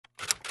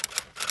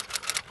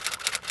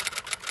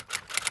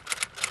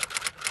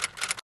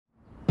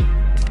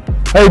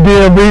Hey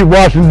DMV,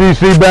 Washington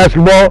DC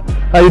basketball.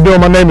 How you doing?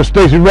 My name is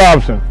Stacy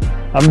Robinson.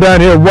 I'm down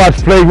here at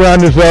Watts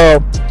Playground this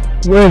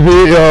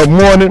Wednesday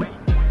morning.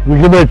 We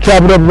get ready to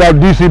chop it up about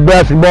DC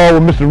basketball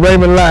with Mr.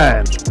 Raymond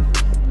Lyons.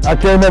 I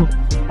came up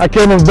a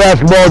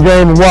basketball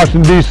game in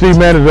Washington DC,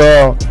 man, as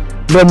a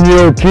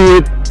 11-year-old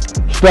kid.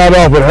 Started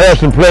off at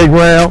Harrison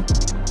Playground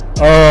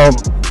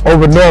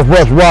over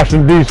Northwest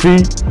Washington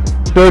DC,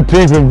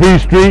 13th and V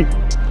Street.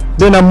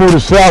 Then I moved to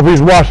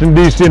Southeast Washington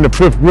DC in the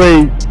 5th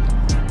grade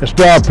and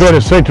started playing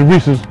at St.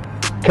 Teresa's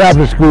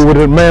Catholic School with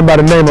a man by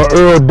the name of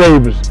Earl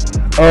Davis.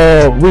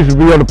 We used to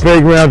be on the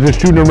playgrounds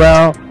just shooting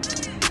around,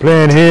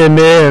 playing here and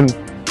there, and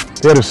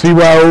they had a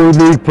CYO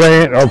league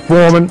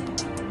forming.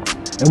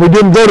 And we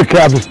didn't go to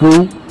Catholic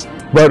school,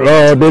 but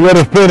they let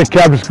us play in the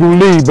Catholic school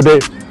league.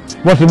 But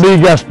once the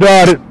league got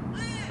started,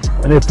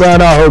 and they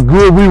found out how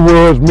good we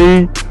was,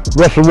 me,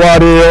 Russell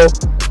Waddell,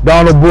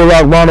 Donald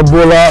Bullock, Ronald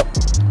Bullock,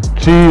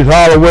 Cheese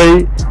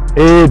Holloway,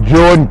 Ed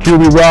Jordan,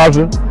 QB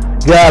Robinson,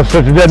 guys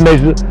such as that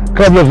nature. A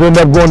couple of us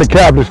ended up going to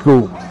Catholic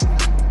school.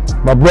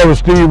 My brother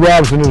Steve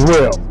Robinson as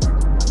well.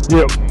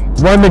 Yeah,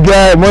 one of the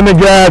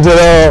guys that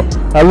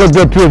I looked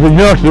up to as a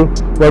youngster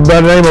was by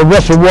the name of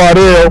Russell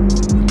Waddell,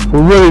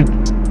 who really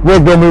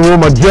worked on me with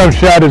my jump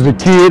shot as a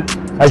kid.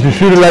 I used to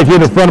shoot it like here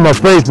in the front of my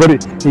face,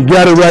 but he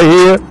got it right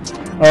here.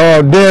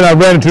 Then I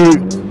ran into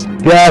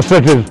guys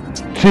such as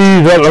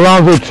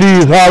Alonzo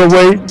Cheese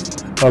Holloway,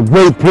 a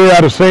great player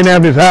out of St.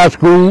 Anthony's High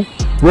School,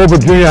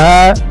 Robert Junior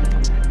High,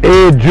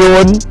 Ed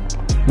Jordan.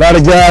 A lot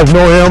of guys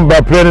know him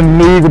by playing in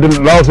the league with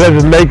the Los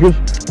Angeles Lakers,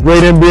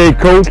 great NBA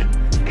coach.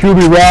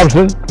 QB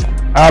Robinson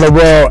out of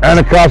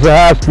Anacostia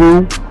High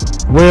School,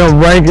 William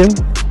Rankin,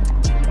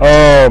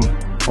 a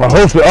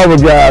host of other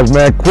guys,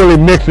 man. Quilly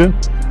Nixon,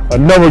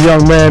 another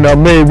young man,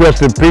 may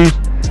rest in peace,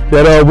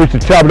 that we used to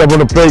chop it up on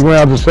the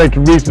playgrounds of St.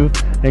 Teresa's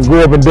and go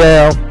up and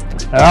down.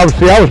 And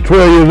obviously I was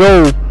 12 years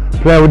old,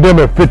 playing with them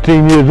at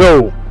 15 years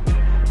old.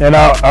 And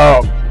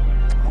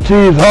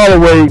Cheese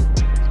Holloway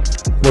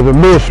was a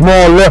little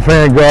small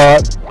left-hand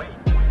guard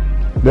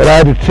that I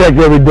had to check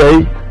every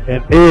day.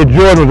 And Ed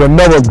Jordan was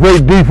another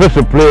great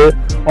defensive player,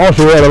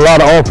 also had a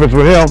lot of offense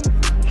with him.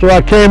 So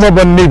I came up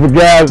underneath with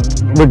guys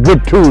with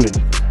good toolage,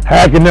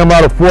 hacking them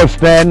out of Fort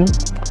Stanton,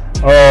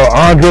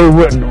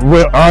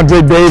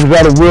 Andre Davis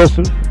out of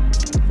Wilson.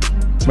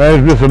 Man,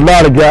 it's just a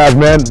lot of guys,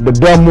 man. The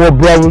Dunmore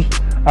brothers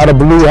out of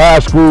Blue High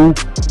School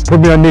put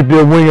me underneath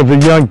their wing as a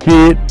young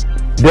kid,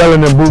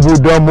 Dylan and Boo Boo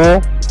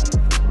Dunmore.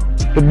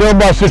 The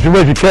Dunmore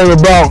situation came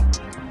about.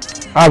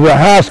 I was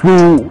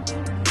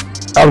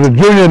a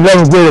junior in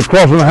 11th grade at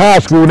Crossland High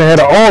School, and they had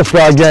an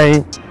all-star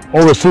game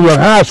over at Suitland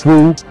High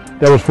School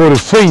that was for the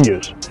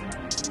seniors.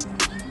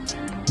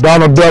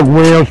 Donald Duck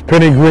Williams,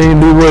 Penny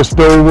Green, Leroy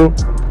Stover,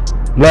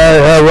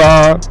 Larry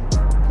Heron,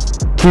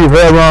 Keith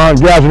Heron,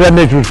 guys of that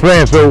nature was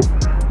playing. So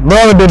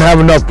Maryland didn't have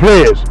enough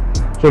players.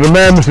 So the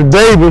man, Mr.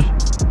 Davis,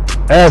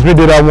 asked me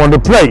did I want to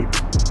play.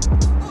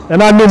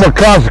 And I knew my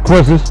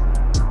consequences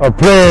of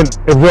playing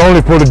if it was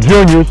only for the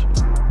juniors,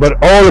 but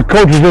all the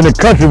coaches in the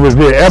country was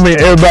there. I mean,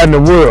 everybody in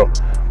the world.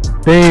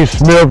 Dean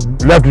Smith,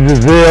 Lefty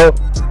Giselle,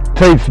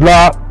 Tate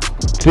Slock,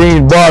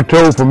 Gene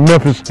Bartow from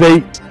Memphis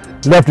State,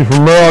 Lefty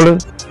from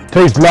Maryland,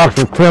 Tate Slock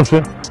from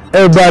Clemson.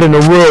 Everybody in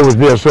the world was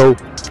there. So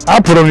I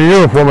put on the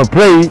uniform and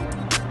played,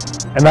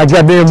 and I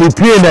got the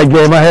MVP in that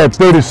game. I had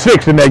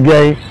 36 in that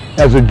game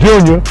as a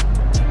junior.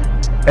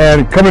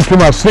 And coming to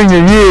my senior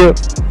year,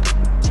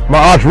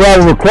 my arch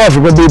rival across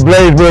was going to be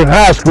Bladesburg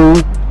High School,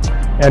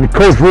 and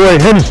Coach Roy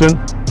Henderson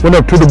went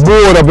up to the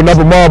board up in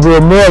Upper Marlboro,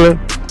 Maryland,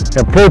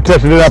 and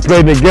protested that I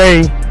played in the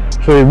game.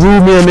 So they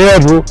ruled me in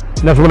eligible,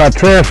 and that's when I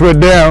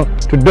transferred down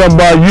to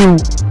Dunbar U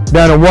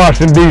down in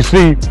Washington, D.C.,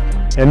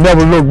 and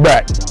never looked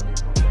back.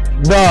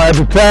 No, at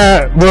the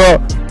time, well,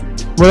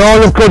 when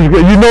all them coaches,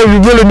 you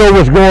really know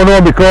what's going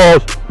on because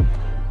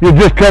you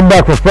just come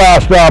back from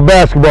 5-star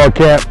basketball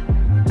camp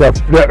that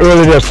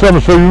early that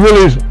summer, so you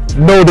really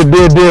know that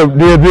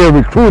they're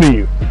recruiting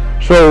you.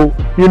 So,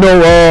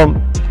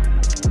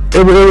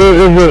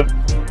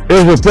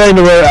 it was a thing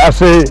where I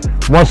say,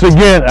 once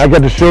again, I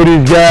got to show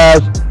these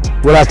guys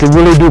what I can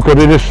really do because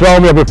they just saw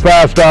me up at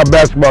 5-star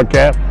basketball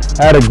camp.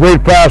 I had a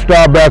great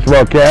 5-star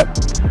basketball camp.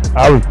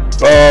 I was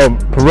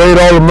Parade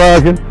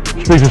All-American,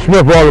 Speaker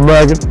Smith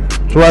All-American.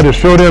 So I had to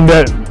show them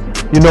that,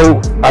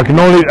 I can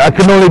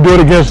only do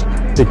it against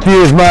the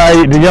kids my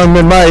age, the young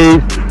men my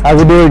age. I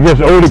could do it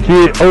against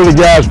older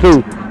guys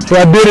too. So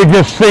I did it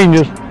against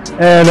seniors,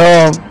 and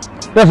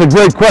that's a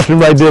great question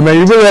right there, man.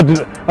 You really have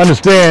to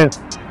understand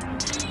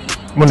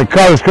when the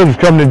college coaches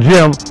come to the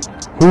gym,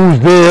 who's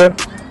there,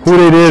 who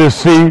they there to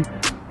see,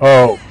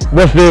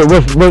 what is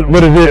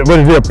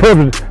their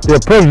purpose? Their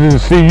purpose is to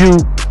see you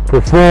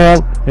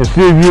perform and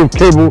see if you're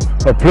capable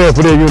of playing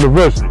for their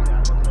university.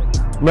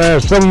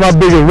 Man, some of my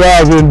biggest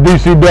rivals in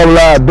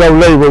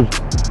NCAA was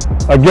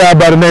a guy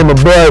by the name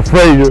of Barry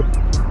Frazier,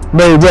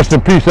 made rest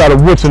in peace out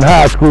of Woodson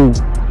High School.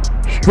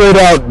 Straight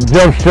up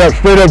jump shot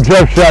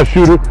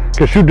shooter,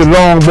 could shoot the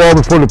long ball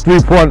before the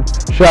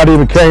 3-point shot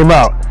even came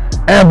out.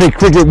 Anthony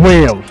Cricket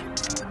Williams,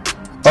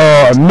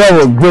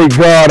 Another great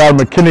guard out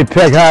of McKinney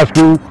Tech High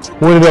School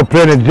who ended up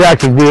playing in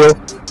Jacksonville.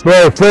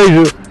 Barry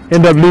Frazier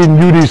ended up leading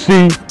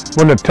UDC,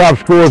 one of the top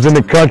scorers in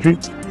the country.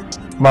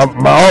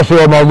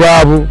 Also my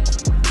rival,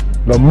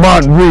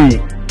 Lamont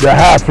Reed, the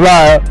high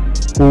flyer,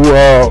 who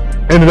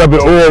ended up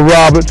at Oral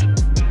Roberts.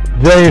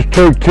 James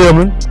Turk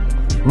Tillman,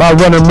 my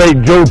running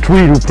mate Joe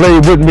Tweed, who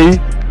played with me.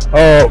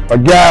 A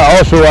guy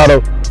also out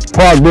of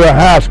Parkville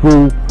High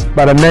School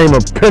by the name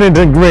of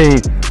Pennington Green.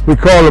 We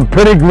call him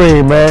Penny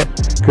Green, man.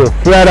 Could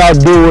flat out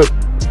do it.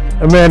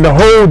 And man, the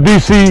whole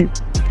DC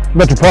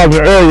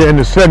metropolitan area in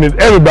the 70s,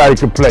 everybody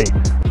could play.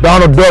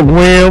 Donald Duck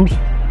Williams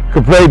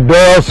could play.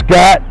 Darrell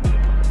Scott.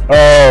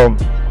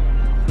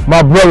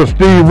 My brother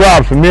Steve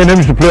Robson. Me and him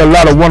used to play a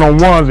lot of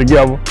one-on-ones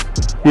together.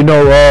 You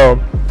know,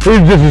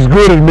 he's just as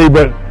good as me,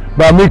 but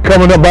by me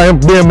coming up, by him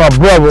being my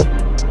brother,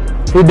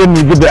 he didn't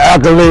get the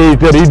accolades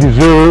that he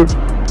deserved.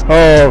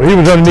 He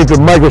was underneath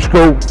the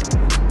microscope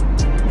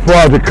as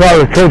far as the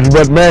college coaches,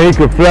 but man, he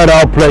could flat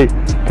out play.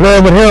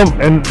 Playing with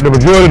him and the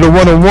majority of the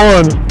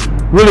one-on-ones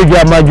really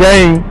got my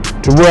game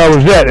to where I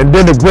was at. And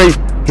then the great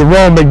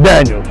Jerome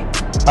McDaniels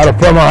out of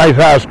Fairmont Heights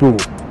High School.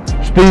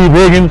 Steve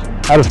Higgins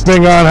out of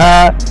Spring Island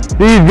High.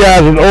 These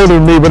guys are older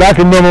than me, but I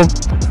can remember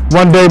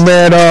one day,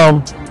 man,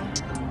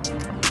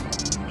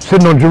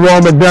 sitting on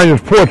Jerome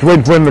McDaniels' porch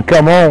waiting for him to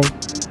come home.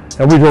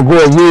 And we were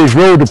going to go to Ridge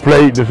Road to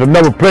play. There's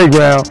another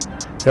playground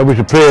that we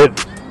should play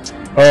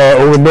at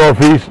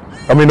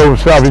over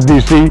Southeast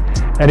DC.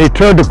 And he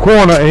turned the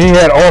corner and he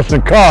had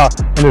Austin Carr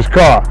in his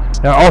car.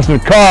 Now Austin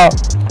Carr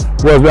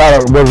was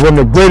one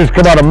of the greatest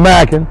come out of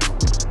Mackin,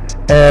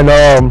 and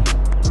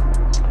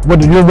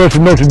went to the University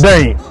of Notre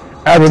Dame,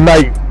 averaged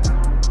like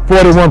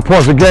 41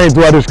 points a game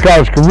throughout his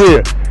college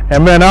career.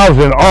 And man, I was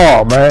in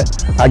awe, man.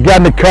 I got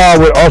in the car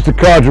with Austin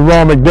Carr,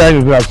 Jerome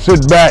McDaniels, and I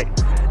sit back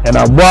and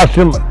I watched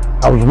him.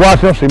 I was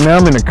watching him, say,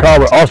 man, I'm in the car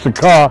with Austin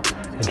Carr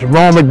and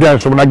Jerome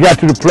McDaniels. So when I got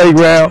to the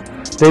playground,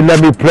 they let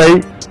me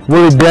play.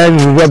 Willie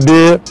Daniels was up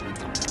there.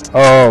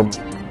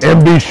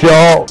 M.B.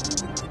 Shaw,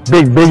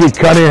 Big Biggie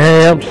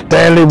Cunningham,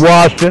 Stanley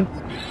Washington,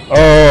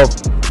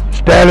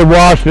 Stanley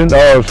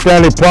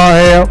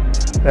Parham.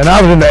 And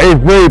I was in the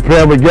 8th grade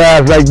playing with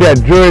guys like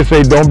that. Jury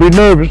say, don't be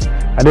nervous.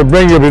 I didn't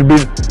bring you up.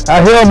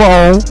 I held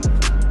my own.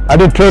 I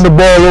didn't turn the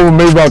ball over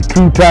maybe about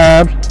 2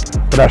 times,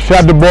 but I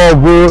shot the ball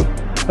good.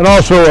 And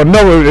also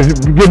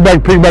pick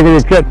back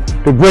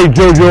the great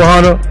JoJo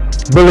Hunter,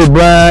 Billy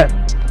Bryant,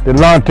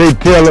 Delonte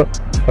Taylor,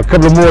 a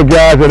couple of more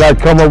guys that I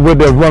come up with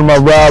that run my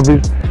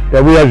rivalries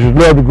that we just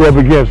love to go up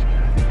against.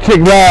 Chick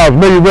Lyles,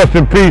 may you rest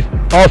in peace.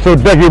 Also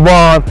Becky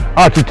Vaughn,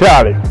 Archie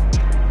Talley.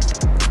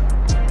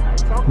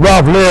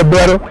 Ralph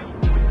Ledbetter,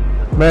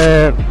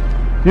 man,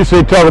 you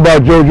say talk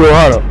about JoJo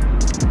Hunter.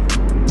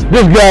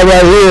 This guy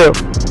right here,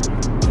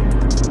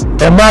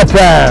 in my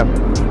time,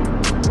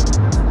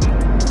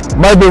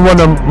 might be one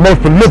of the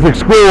most prolific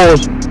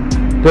scorers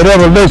that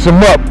ever laced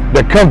him up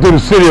that come through the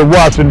city of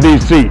Washington,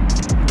 D.C.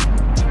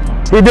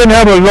 He didn't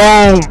have a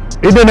long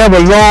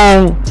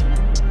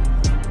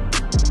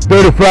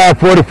 35,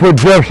 40-foot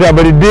jump shot,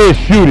 but he did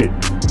shoot it.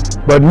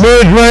 But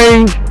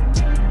mid-range,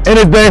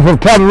 anything from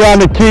top around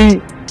the key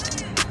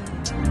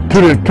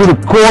to the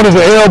corners,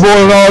 the elbow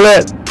and all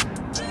that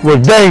was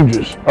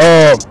dangerous.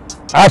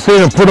 I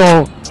seen him put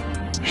on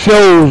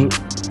shows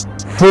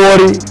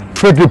 40,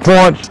 50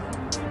 points,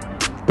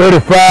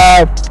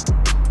 35,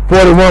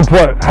 41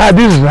 points.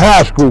 This is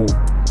high school.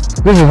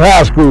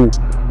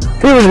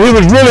 He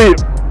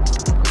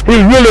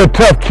was really a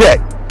tough check.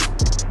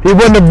 He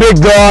wasn't a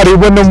big guard. He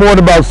wasn't no more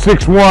than about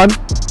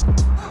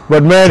 6'1",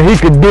 but man, he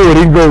could do it.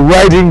 He can go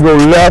right, he can go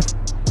left.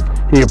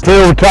 He can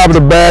play over top of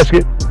the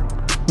basket.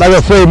 Like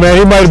I say, man,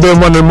 he might have been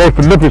one of the most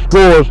prolific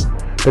scorers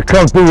that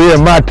come through here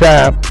in my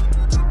time.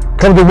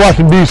 Come to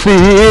Washington, D.C.,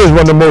 he is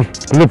one of the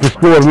most prolific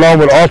scorers, along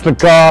with Austin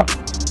Carr,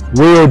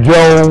 Will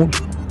Jones,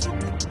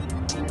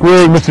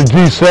 Greg, Mr.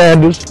 G.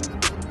 Sanders,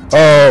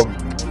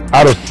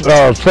 out of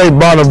St.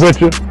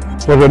 Bonaventure,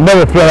 was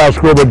another flat-out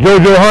scorer. But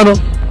JoJo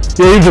Hunter,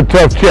 yeah, he's a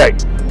tough check.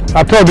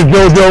 I talk to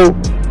JoJo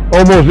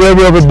almost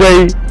every other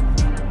day,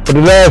 but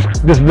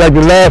this is like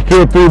the last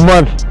 2 or 3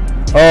 months,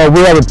 we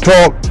have a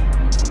talk.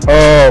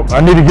 I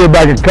need to get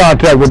back in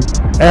contact with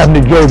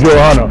Anthony JoJo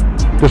Hunter,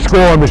 the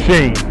scoring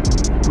machine.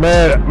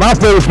 Man, my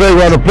favorite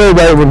playground to play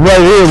right was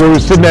right here where we're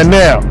sitting at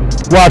now,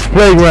 Watts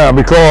Playground,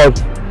 because,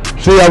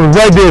 see, I was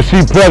right there at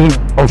Sea Pleasant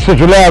on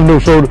Central Avenue,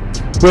 so we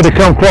had to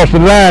come across the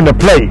line to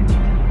play.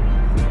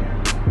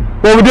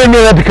 Well, we didn't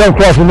really have to come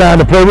across the line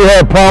to play. We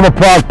had Palmer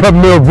Park,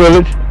 Peppermill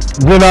Village,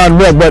 Glen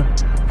Rec, but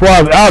as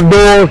far as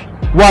outdoors,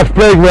 Watts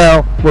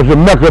Playground was the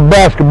mecca of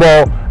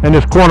basketball in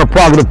this corner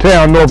pocket of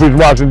town, Northeast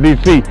Washington,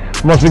 D.C.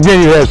 Once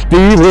again, you had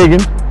Steve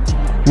Higgins,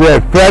 you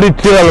had Fatty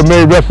Taylor,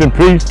 may rest in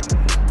peace,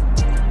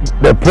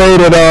 that played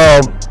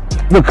at,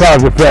 what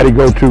college did Fatty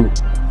go to?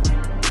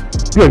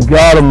 Good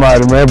God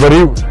Almighty, man, but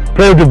he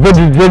played with the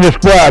Virginia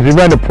squads. He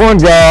ran the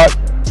point guard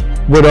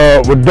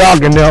with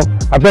Doc and them.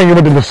 I think he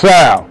went to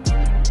LaSalle.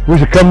 We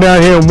should come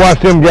down here and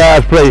watch them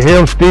guys play.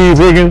 Him, Steve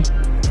Higgins,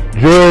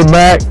 Jerry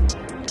Mack,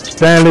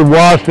 Stanley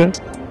Washington,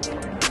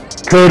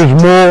 Curtis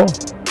Moore,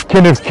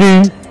 Kenneth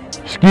Key,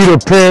 Skeeter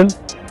Penn,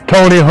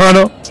 Tony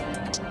Hunter,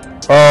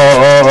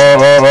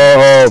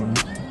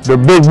 the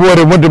big boy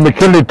that went to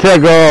McKinley Tech.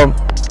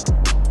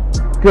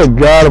 Good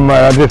God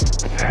Almighty, I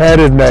just had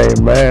his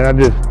name, man. I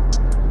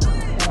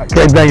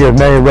can't think of his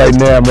name right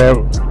now,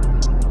 man.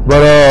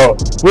 But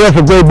we had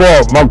some great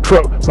ball. My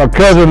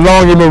cousin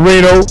Longy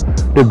Marino,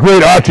 the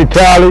great Archie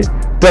Talley,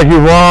 Becky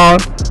Ron,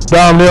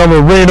 Domhnall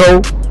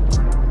Marino,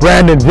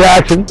 Brandon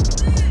Jackson,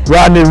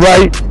 Rodney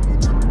Wright.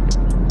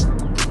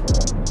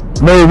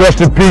 May rest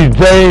in peace,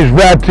 James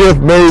Ratcliffe.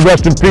 May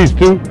rest in peace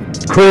too.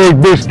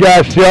 Craig Big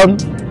Sky Shelton,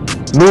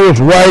 Lewis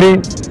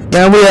Whiting.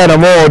 Man, we had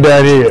them all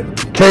down here.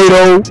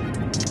 Cato,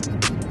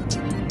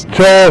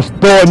 Charles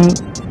Thornton,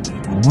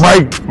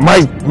 Mike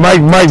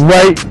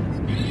Wright.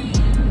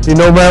 You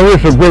know, man, we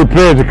have some great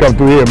players that come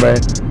through here,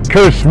 man.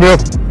 Kurt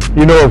Smith,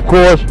 you know, of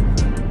course.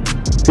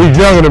 He's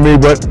younger than me,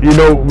 but, you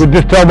know, we're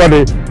just talking about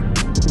the,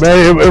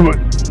 man,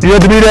 you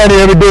have to be down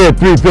here every day at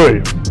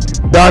 3:30.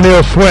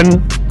 Donnell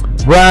Swinton,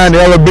 Brian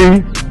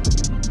Ellaby,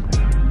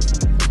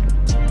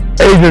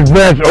 Agent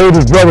Branch's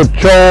oldest brother,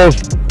 Charles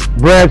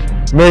Branch,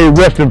 may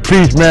rest in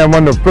peace, man.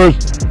 One of the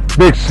first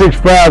big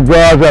 6'5"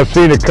 guards I've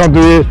seen that come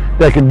through here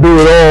that can do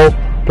it all.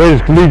 Played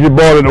his collegiate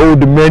ball at Old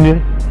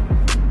Dominion.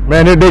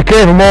 Man, they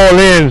came from all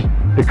ends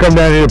to come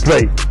down here to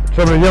play.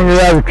 Some of the younger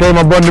guys that came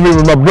up under me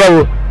was my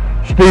brother,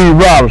 Steve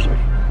Robinson,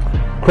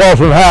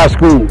 Crossland High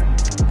School,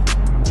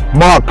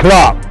 Mark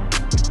Clark,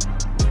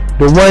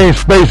 Dwayne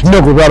Space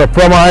Nichols out of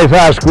Fremont Heights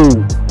High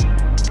School,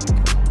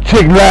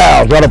 Chick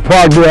Lyles out of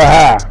Parkdale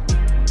High,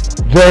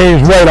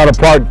 James White out of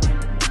Park,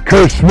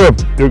 Kurt Smith,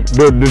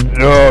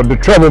 the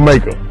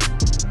troublemaker,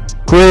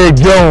 Craig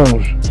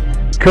Jones,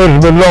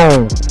 Curtis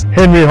Malone,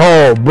 Henry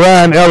Hall,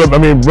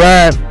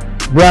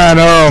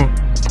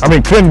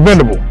 Clint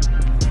Venable,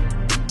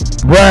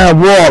 Brian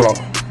Waller.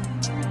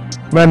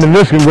 Man, the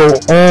list can go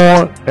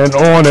on and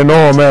on and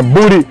on, man.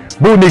 Booty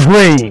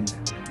Green,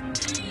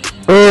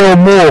 Earl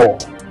Moore,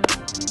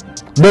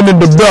 Lyndon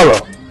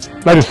DeBella.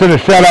 Like to send a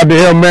shout out to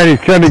him, man. He's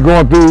currently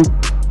going through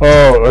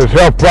his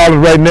health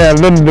problems right now.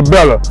 Lyndon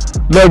DeBella,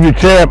 love you,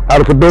 champ, out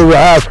of Cordova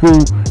High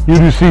School,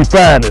 UDC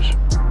finest.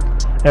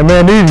 And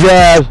man, these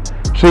guys,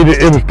 see,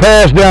 it was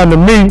passed down to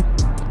me,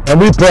 and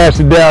we passed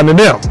it down to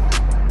them.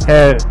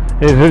 And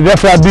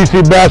that's how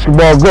DC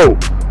basketball go.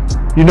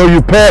 You know,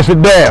 you pass it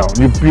down.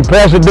 You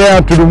pass it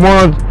down to the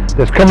ones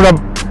that's coming up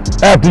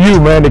after you,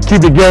 man, to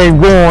keep the game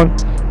going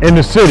in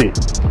the city.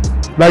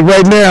 Like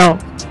right now,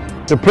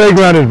 the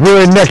playground is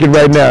very naked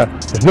right now.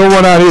 There's no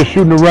one out here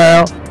shooting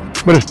around,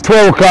 but it's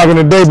 12 o'clock in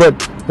the day.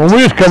 But when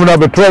we was coming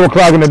up at 12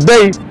 o'clock in the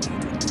day,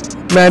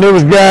 man, there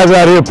was guys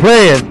out here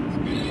playing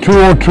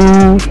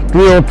 2-on-2s,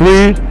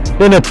 3-on-3s.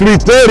 Then at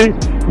 3:30,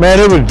 man,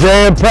 it was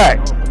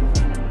jam-packed.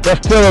 That's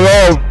telling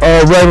it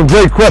all, Raymond.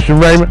 Great question,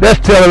 Raymond. That's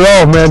telling it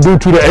all, man, due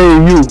to the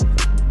AAU.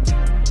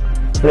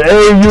 The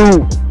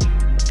AAU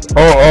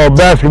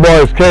basketball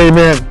has came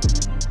in,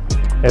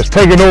 has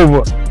taken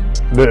over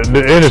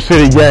the inner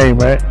city game,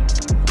 man.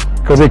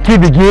 Because they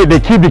keep the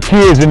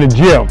kids in the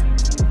gym.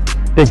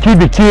 They keep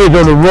the kids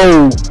on the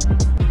road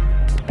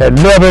at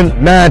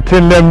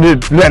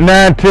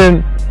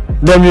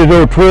 11 years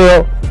old,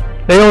 12.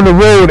 They on the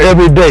road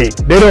every day.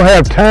 They don't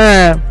have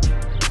time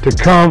to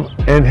come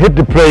and hit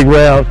the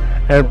playground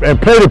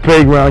and play the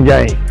playground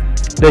game.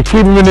 They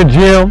keep them in the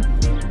gym,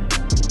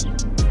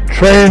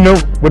 training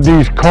them with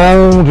these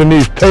cones and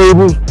these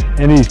tables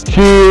and these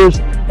chairs,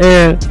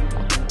 and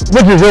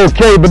which is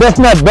okay, but that's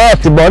not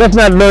basketball. That's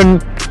not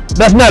learning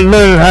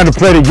how to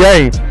play the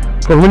game.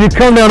 Because when you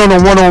come down on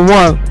a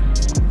one-on-one,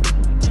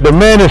 the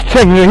man is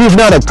checking you. He's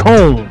not a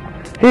cone.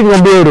 He's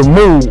gonna be able to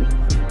move.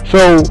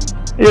 So,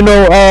 you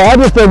know, I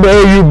just think the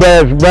AAU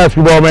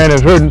basketball, man,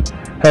 has hurt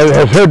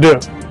the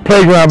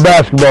playground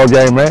basketball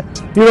game, man.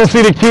 You don't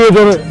see the kids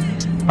on it.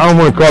 I don't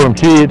want to call them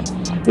kids.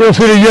 You don't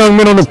see the young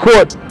men on the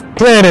court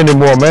playing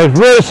anymore, man. It's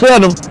very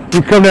seldom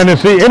you come down and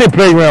see any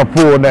playground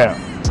full now.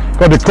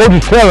 Because the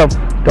coaches tell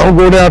them, don't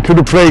go down to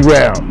the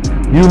playground.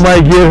 You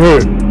might get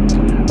hurt.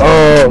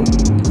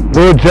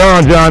 Little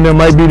John, they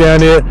might be down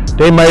there.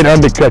 They might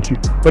undercut you.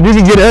 But you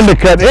can get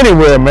undercut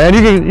anywhere, man.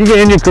 You can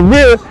end your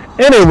career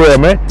anywhere,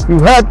 man.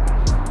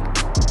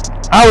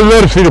 I would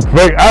love to see the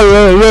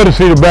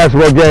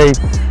basketball game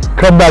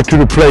come back to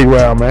the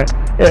playground, man.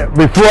 Yeah,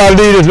 before I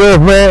leave this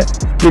earth, man,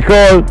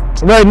 because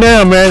right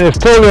now, man, it's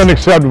totally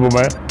unacceptable,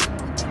 man.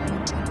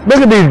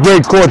 Look at these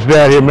great courts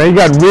down here, man. You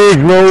got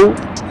Riggs Road,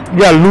 you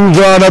got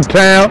Luzon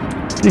Uptown,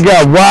 you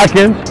got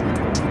Watkins.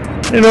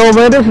 You know,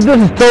 man, this is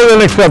totally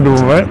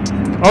unacceptable, man.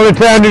 Only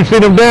time you see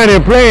them down here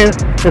playing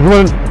is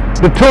when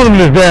the tournament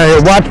is down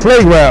here. Watch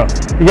playground.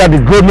 You got the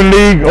Goodman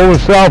League over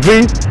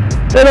Southeast.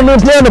 They don't even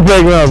play on the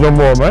playgrounds no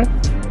more, man.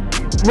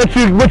 What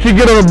you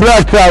get on the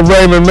blacktop,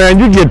 Raymond, man,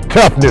 you get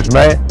toughness,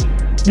 man.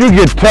 You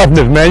get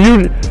toughness, man.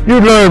 You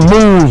learn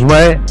moves,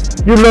 man.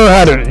 You learn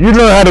how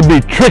to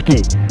be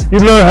tricky. You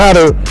learn how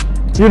to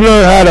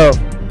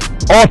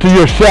alter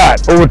your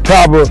shot over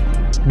top of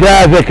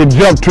guys that can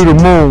jump to the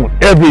moon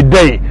every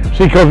day.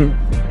 See, because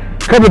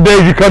a couple of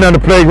days you come down the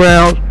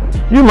playgrounds,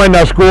 you might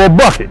not score a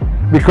bucket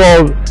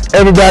because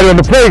everybody on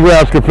the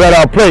playgrounds can flat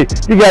out play.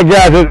 You got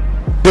guys that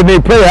didn't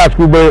even play high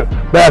school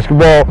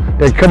basketball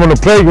that come on the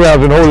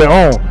playgrounds and hold their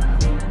own.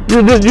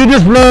 You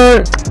just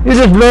learn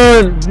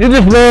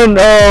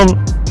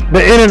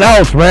the in and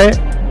outs, man.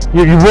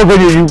 You work on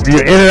your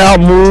in and out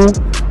move.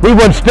 We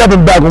wasn't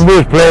stepping back when we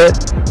was playing.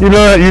 You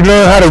learn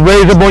how to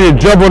raise up on your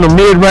jump on the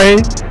mid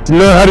range. You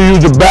learn how to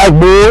use the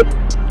backboard.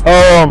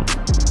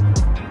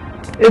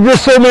 It's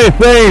just so many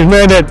things,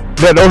 man, that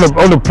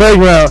on the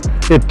playground,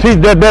 it teach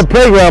that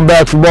playground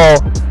basketball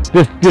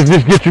just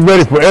gets you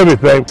ready for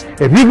everything.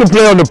 If you can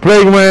play on the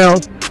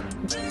playgrounds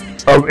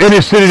of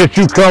any city that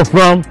you come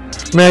from,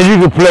 man, you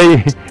can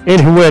play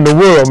anywhere in the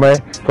world, man.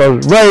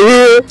 Because right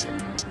here,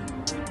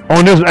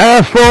 on this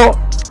asphalt,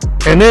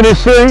 and any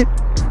city,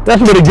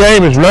 that's where the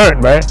game is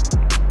learned, man.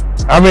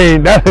 I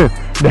mean,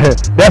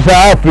 that's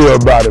how I feel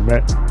about it,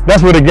 man.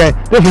 That's where the game,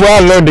 that's where I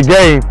learned the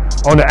game,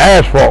 on the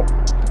asphalt.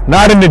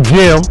 Not in the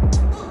gym,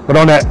 but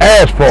on that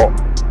asphalt.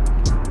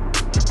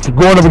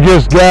 Going up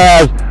against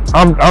guys,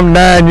 I'm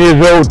 9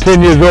 years old,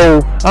 10 years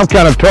old. I'm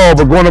kind of tall,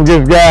 but going up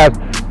against guys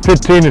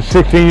 15 and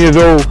 16 years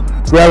old,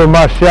 grabbing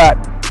my shot,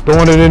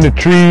 throwing it in the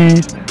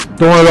trees,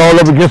 throwing it all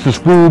up against the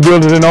school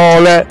buildings and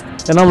all that.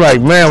 And I'm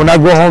like, man, when I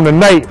go home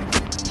tonight,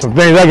 some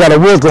things I got to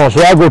work on.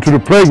 So I go to the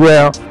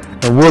playground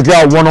and work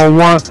out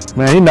one-on-one.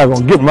 Man, he's not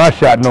going to get my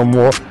shot no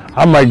more.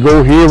 I might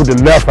go here with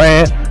the left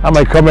hand. I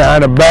might come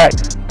behind the back,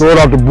 throw it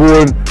off the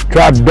board,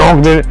 try to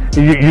dunk it.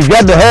 You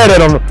got to have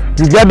that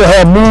you got to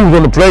have moves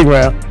on the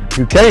playground.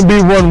 You can't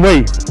be one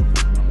way.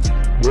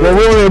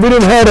 Well, we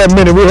didn't have that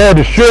many. We had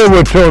the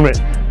Sherwood tournament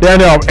down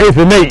there on 8th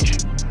and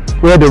H.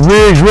 We had the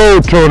Ridge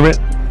Road tournament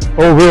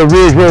over here at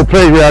Ridge Road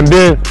Playground.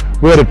 Then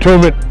we had a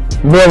tournament,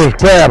 Melvin's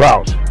Crab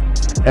House.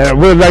 And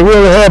we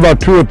only had about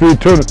 2 or 3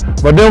 tournaments,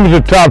 but them was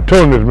the top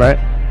tournaments, man.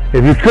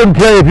 If you couldn't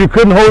play, if you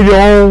couldn't hold your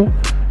own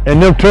in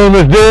them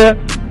tournaments there,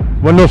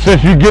 wasn't no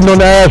sense you getting on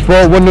the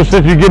asphalt, wasn't no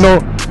sense you getting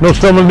on no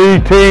summer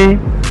league team.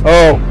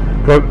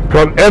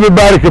 Cause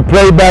everybody could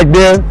play back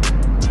then.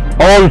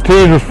 All the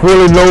teams was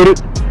fully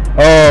loaded.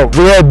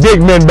 We had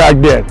big men back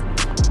then.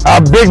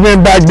 Our big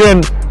men back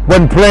then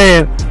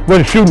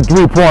wasn't shooting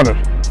 3-pointers.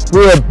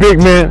 We had big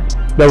men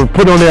that would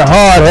put on their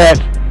hard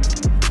hats,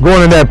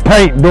 going in that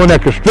paint, doing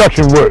that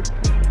construction work.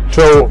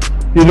 So,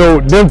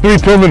 them 3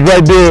 tournaments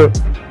right there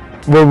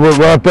were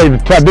I think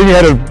the top. Then you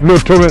had a little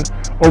tournament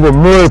over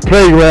Murray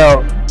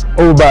Playground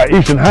over by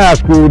Eastern High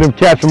School. Them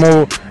catch them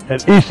over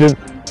at Eastern,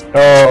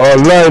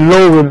 Larry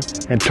Logan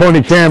and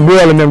Tony Campbell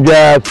and them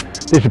guys.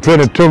 They should play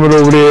in a tournament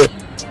over there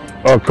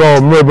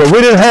called Murray. But we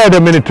didn't have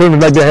that many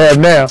tournaments like they have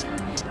now.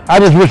 I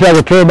just wish I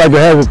could turn back to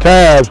have the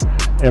times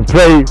and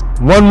play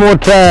one more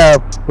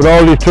time with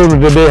all these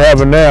tournaments that they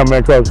having now,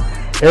 man. Because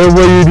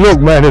everywhere you look,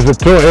 man, there's a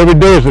tournament. Every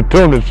day is a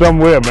tournament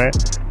somewhere, man.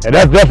 And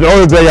that's the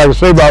only thing I can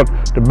say about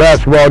the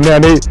basketball now.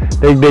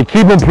 They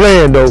keep them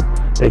playing though.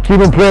 They keep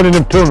them playing in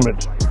them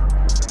tournaments.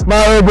 My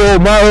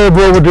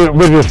elbow with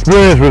the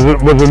experience was a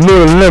little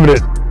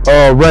limited,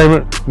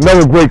 Raymond.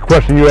 Another great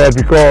question you asked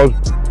because,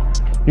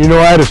 I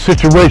had a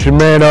situation,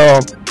 man.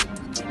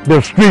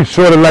 The streets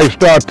sort of like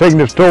started taking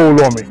its toll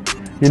on me.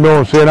 You know what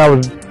I'm saying? I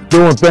was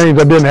doing things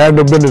I didn't have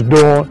no business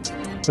doing.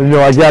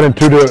 I got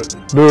into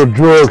the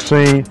drug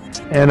scene,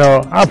 and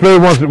I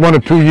played 1 or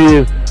 2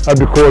 years of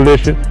the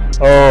coalition.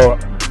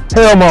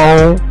 Held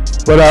my own,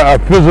 but I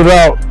fizzled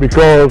out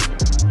because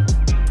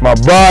my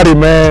body,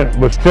 man,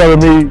 was telling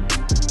me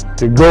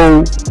to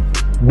go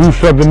do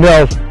something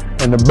else,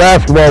 and the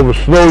basketball was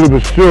slowly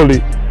but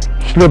surely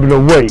slipping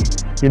away.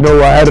 I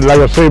had, like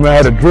I say, man, I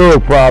had a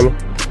drug problem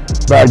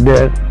back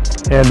then,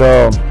 and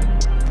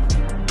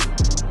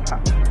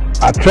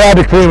I tried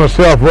to clean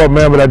myself up,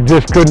 man, but I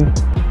just couldn't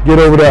get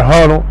over that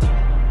hurdle.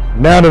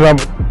 Now that I'm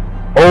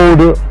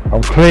older,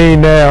 I'm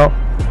clean now,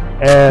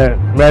 and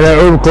man, that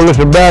Urban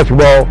Coalition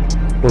basketball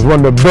was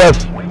one of the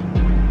best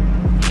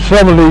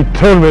summer league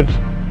tournaments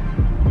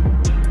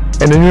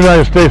in the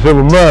United States of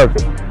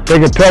America. They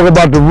can talk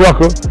about the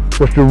Rucker,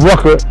 which the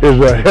Rucker is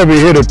a heavy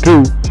hitter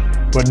too,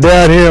 but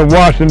down here in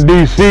Washington,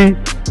 D.C.,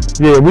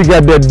 yeah, we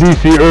got that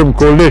D.C. Urban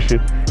Coalition,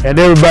 and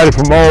everybody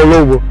from all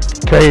over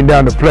came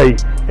down to play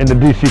in the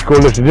D.C.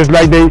 Coalition, just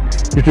like they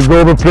used to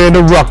go over and play in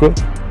the Rucker.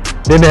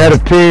 Then they had a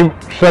team,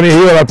 Sunny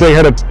Hill, I think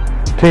had a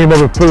team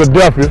up in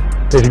Philadelphia.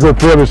 They used to go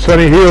play up in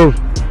Sunny Hill's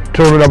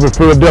tournament up in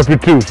Philadelphia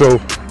too. So,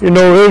 it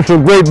was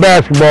some great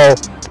basketball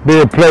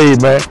being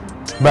played, man,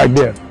 back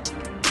then.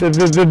 The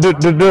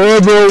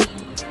elbow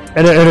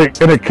and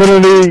the Killer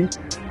League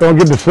don't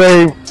get the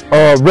same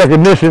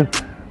recognition.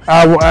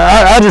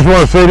 I just want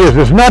to say this: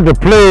 it's not the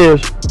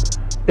players,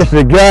 it's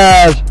the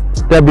guys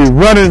that be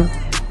running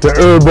the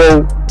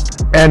elbow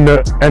and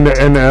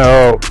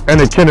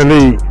the Killer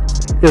League.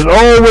 There's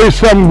always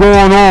something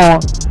going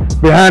on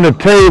behind the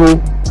table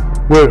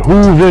with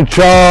who's in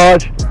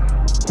charge,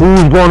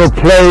 who's going to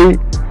play,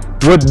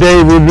 what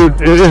day will do.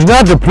 It's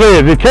not the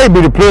players. It can't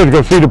be the players,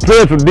 because see, the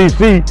players from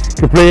D.C.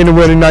 can play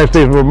anywhere in the United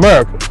States of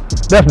America.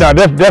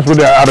 That's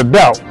without a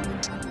doubt.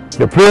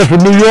 The players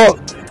from New York,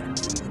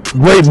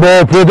 great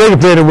ball players, they can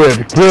play anywhere.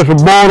 The players from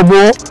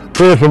Baltimore,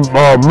 players from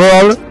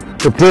Maryland,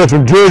 the players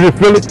from Georgia,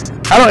 Philly.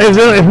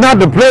 It's not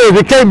the players.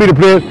 It can't be the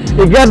players.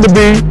 It got to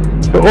be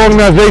the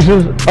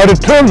organizations of the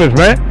tournaments,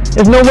 man.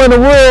 There's nowhere in the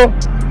world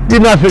you're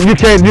not supposed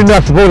to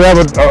have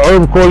an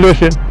urban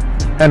coalition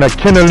and a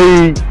Kenner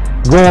League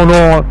going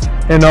on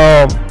in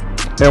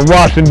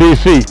Washington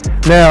D.C.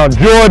 Now what's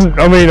his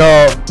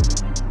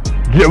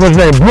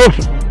name?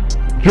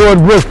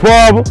 Jordan Brooks'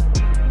 father.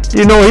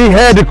 You know, he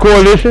had the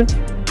coalition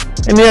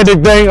and he had the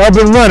thing up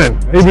and running.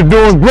 He was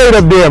doing great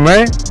up there,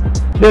 man.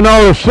 Then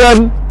all of a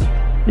sudden,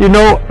 you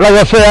know, like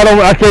I said,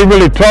 I can't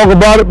really talk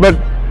about it, but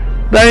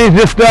things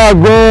just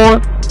start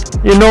going.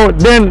 You know,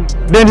 then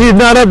he's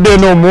not up there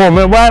no more,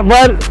 man.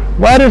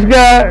 Why this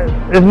guy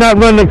is not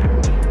running?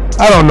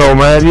 I don't know,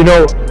 man. You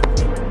know,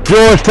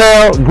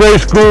 Georgetown,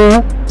 great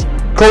school.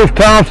 Coach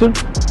Thompson,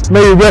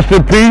 may he rest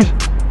in peace.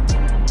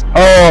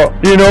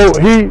 You know,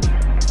 he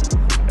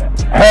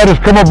had us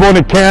come up on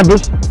the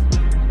campus.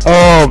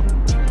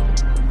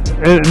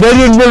 And they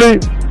didn't really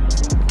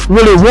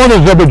want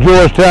us up at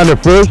Georgetown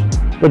at first,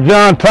 but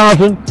John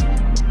Thompson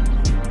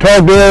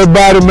talked to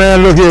everybody,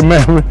 man. Look here,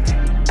 man.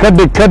 Cut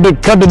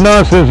the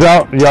nonsense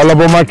out. Y'all up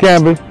on my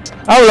campus.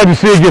 I would like to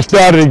see it get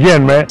started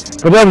again, man,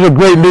 because that was a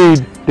great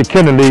lead, the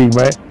Kenner League,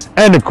 man,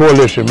 and the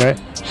coalition, man.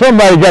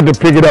 Somebody got to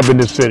pick it up in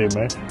this city,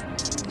 man.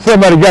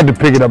 Somebody got to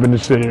pick it up in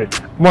this city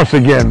once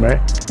again, man,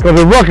 because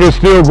the ruckus is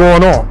still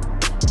going on.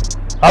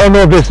 I don't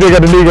know if they still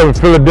got the league up in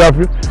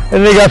Philadelphia,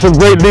 and they got some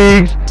great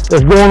leagues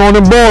that's going on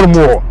in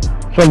Baltimore.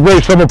 Some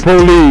great summer pro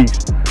leagues.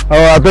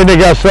 I think they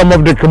got some up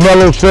at the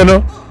Carmelo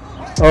Center.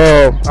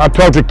 I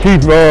talked to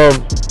Keith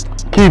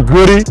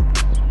Goody,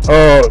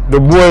 the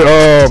boy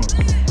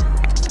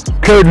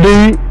Kurt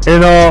Lee,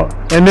 and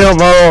them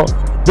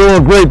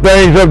doing great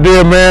things up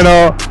there, man.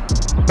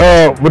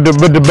 With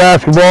the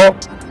basketball,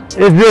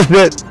 it's just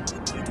that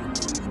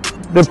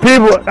the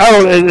people,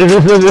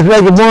 it's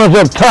like the ones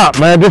up top,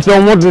 man, just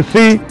don't want to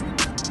see,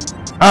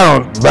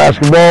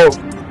 basketball.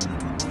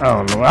 I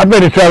don't know. I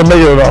bet they try to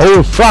make it a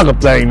whole soccer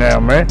thing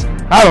now, man.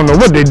 I don't know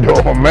what they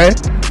doing, man.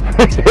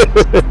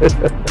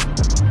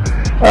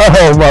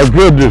 Oh my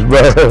goodness,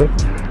 man.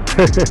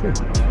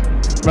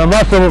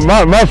 Now some of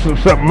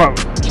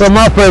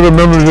my favorite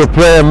memories of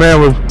playing,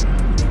 man, was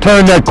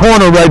turning that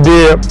corner right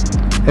there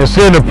and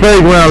seeing the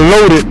playground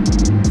loaded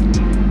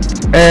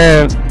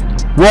and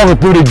walking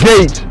through the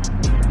gates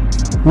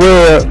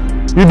where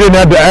you didn't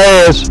have to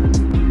ask,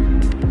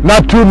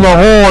 not tooting my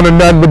horn or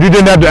nothing, but you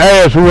didn't have to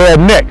ask who had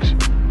next,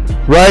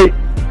 right?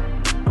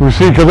 You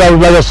see, because I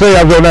was on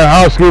that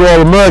high school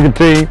All-American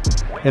team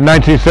in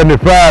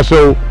 1975,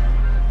 so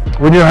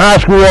when you're high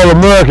school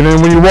All-American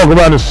and when you walk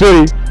around the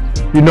city,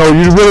 you know,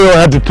 you really don't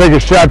have to take a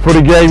shot for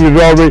the game,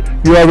 you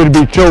already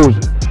be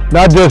chosen.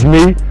 Not just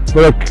me,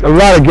 but a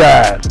lot of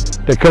guys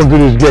that come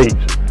through these gates.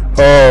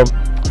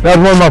 That's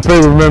one of my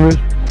favorite memories.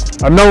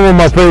 Another one of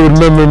my favorite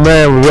memories,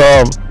 man,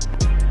 was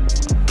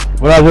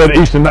when I was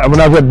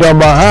at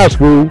Dunbar High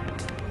School.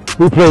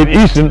 We played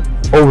Easton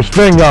over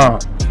Spingarn,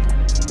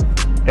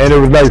 and it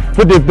was like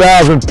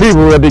 50,000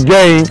 people at the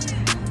game,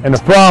 and the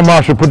fire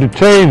marshal put the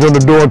chains on the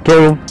door and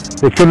told them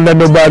they couldn't let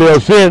nobody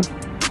else in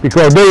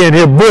because they in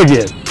here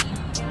boogieing.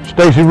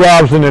 Stacy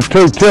Robinson and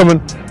Turk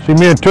Tillman. See,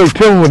 me and Turk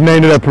Tillman was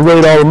named to that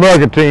parade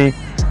All-American team.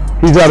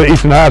 He's out of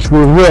Eastern High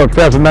School as well,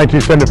 class of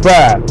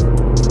 1975.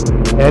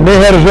 And they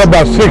had us up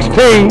by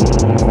 16,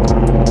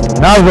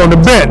 and I was on the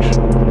bench.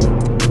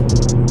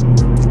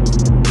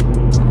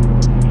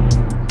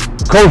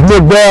 Coach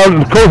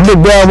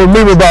McDowell with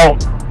me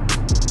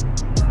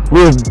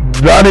was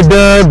Donnie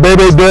Dunn,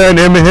 Bebe Dunn,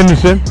 Emma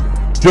Henderson,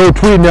 Joe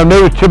Tweed, and them.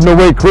 They was chipping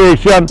away Craig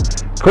Shelton.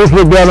 Coach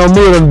McDowell on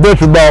me on the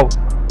bench about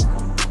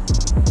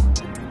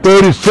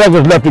 30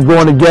 seconds left to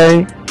go in the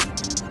game.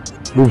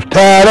 We was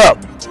tied up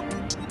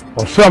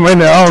or something in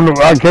there. I don't know.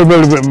 I can't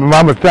really remember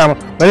how much time.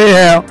 But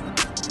anyhow,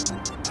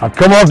 I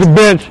come off the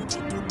bench.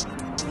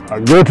 I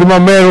go to my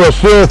man who I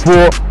served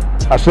for.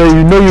 I say,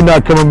 you know you're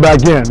not coming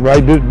back in,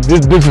 right?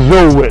 This is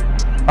over with.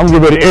 I'm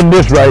getting ready to end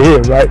this right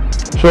here, right?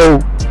 So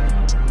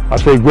I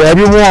say, grab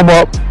your warm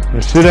up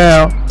and sit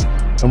down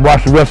and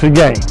watch the rest of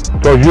the game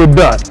because you're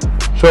done.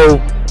 So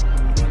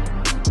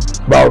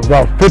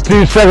about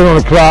 15 seconds on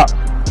the clock,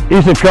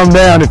 Easton come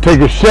down and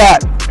take a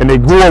shot and they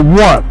go up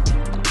one.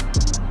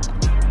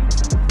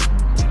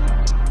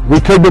 We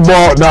take the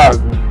ball,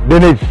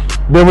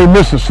 then we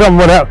miss it. Something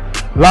what happened.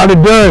 Lonnie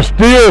Dunn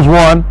steals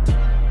one,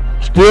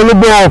 steal the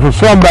ball from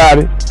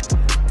somebody.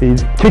 He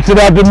kicks it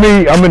out to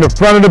me. I'm in the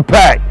front of the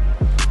pack.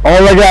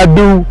 All I gotta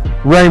do,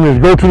 Raymond, is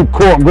go to the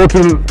court, go to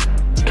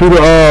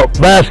the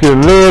basket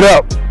and lay it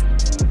up.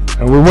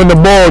 And we win the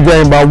ball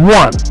game by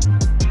one.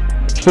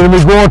 So then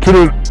we go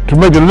to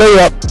make the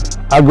layup,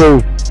 I go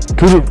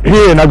to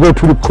here and I go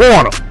to the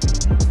corner.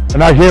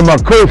 And I hear my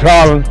coach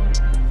hollering,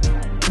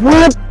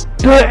 "What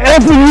the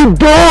F are you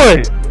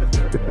doing?"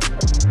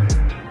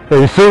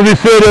 And as soon as he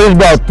said that, it's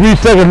about 3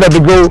 seconds left to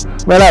go,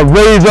 man, I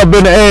raised up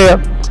in the air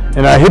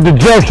and I hit the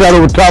jump shot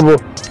over top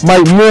of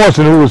Mike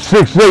Morrison, who was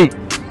 6'8".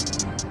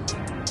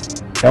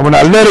 And when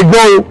I let it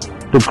go,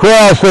 the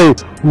crowd say,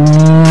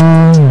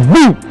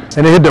 "Woo!"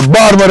 And it hit the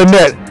bottom of the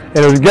net.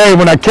 And it was a game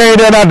when I came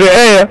down out the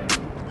air.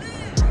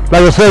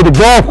 Like I say, the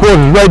golf course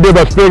is right there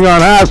by Spring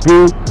Island High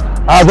School.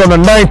 I was on the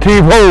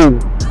 19th hole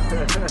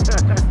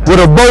with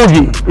a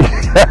bogey.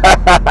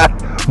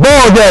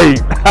 Ball game.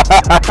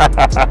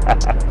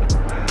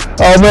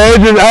 Oh man,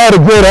 I had a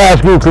great high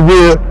school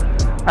career.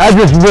 I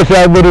just wish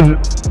I would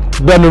have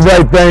done the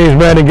right things,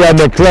 man, and got in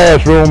that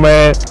classroom,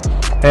 man,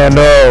 and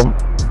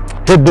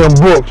hit them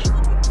books.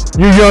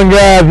 You young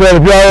guys, man,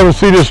 if y'all ever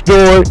see this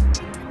story,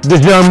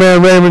 this young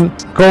man, Raymond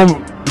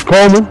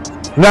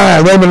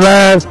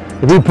Lyons,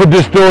 if he put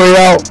this story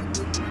out,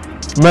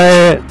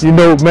 man, you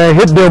know, man,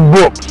 hit them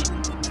books.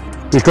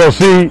 Because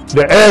see,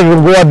 the ass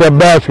will go out that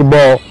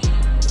basketball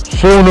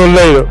sooner or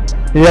later.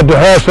 You have to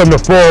have something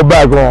to fall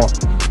back on.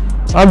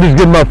 I'm just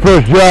getting my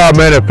first job,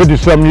 man, at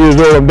 50-something years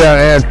old. I'm down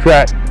at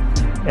Amtrak.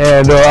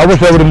 And I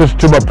wish I would have listened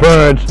to my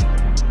parents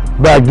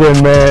back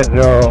then, man.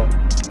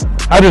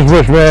 I just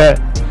wish, man,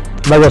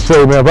 like I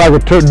say, man, if I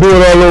could do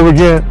it all over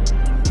again,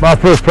 my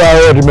first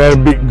priority,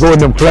 man, would be going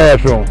to them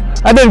classrooms.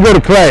 I didn't go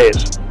to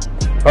class.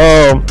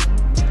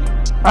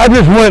 I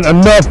just went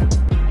enough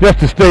just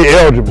to stay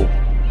eligible.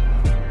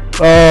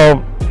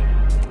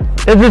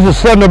 It's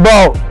just something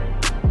about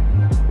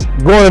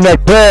going in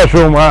that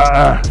classroom.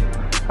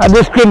 I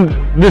just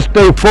couldn't just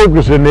stay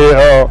focused in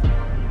there,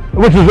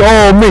 which was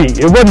all me.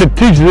 It wasn't the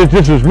teachers, it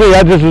just was me.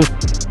 I just was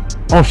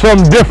on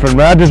something different,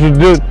 man. I just was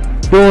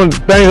doing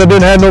things I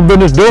didn't have no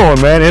business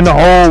doing, man, in the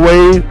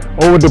hallways,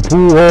 over the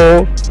pool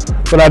halls.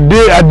 But I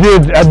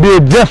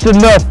did just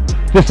enough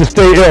just to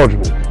stay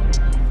eligible.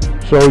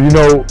 So, you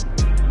know,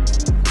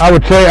 I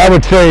would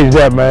change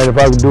that, man, if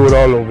I could do it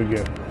all over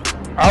again.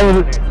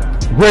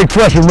 Great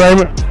question,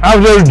 Raymond. I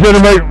was able to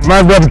generate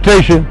my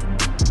reputation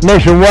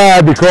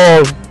nationwide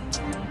because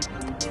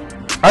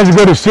I used to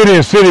go to city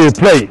and city to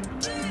play.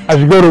 I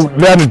used to go to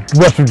Atlanta,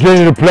 West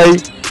Virginia to play.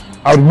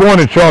 I was born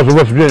in Charleston,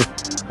 West Virginia.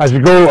 I used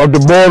to go up to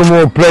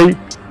Baltimore and play.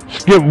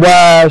 Skip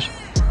Wise,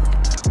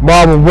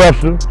 Marvin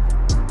Webster,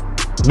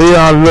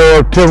 Leon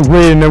Lord, Tim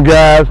Green and them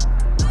guys.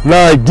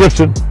 Larry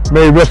Gibson,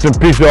 may rest in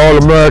peace, the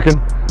All-American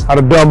out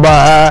of Dunbar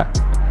High.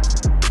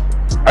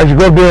 I used to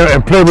go up there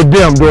and play with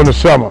them during the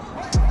summer.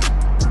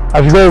 I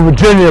used to go to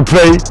Virginia and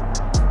play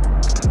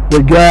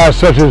with guys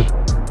such as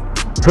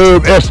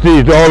Herb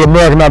Estes, the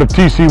All-American out of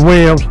T.C.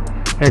 Williams,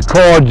 and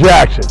Carl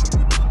Jackson.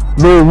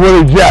 Little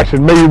Willie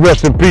Jackson, may you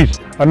rest in peace,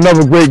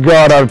 another great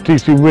guard out of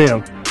T.C.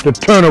 Williams. The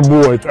Turner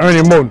boys,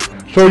 Ernie Moten.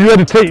 So you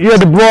had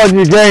to broaden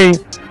your game.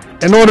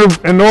 In order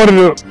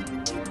to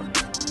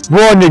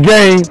broaden your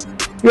game,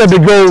 you had to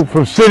go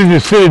from city to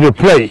city to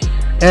play.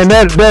 And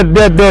that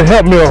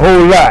helped me a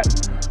whole lot.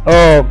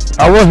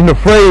 I wasn't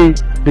afraid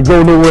to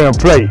go nowhere and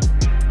play.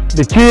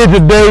 The kids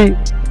today,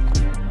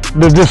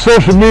 the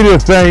social media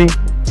thing,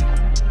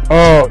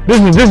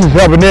 this is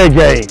helping their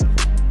game.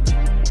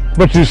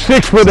 But you're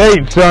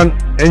 6'8", son,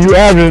 and you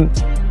averaging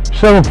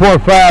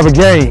 7.5 a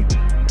game,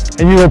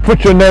 and you're gonna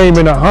put your name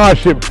in a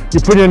hardship. You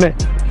put your name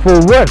for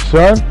what,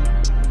 son?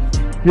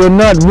 You're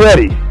not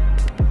ready.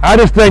 I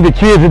just think the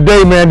kids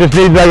today, man, just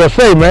need, like I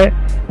say, man,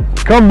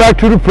 come back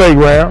to the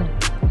playground,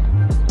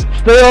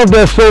 stay off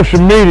that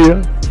social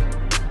media,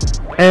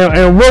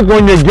 and work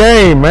on your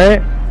game,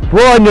 man.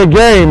 Broaden your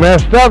game, man.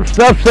 Stop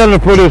settling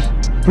for this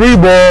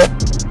 3-ball.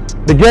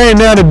 The game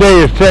now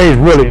today has changed,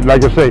 really.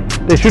 Like I say,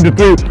 they shoot the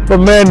 3, but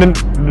man,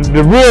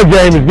 the real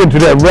game is getting to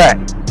that rack,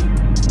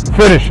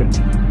 finishing,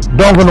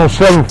 dunking on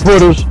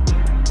 7-footers.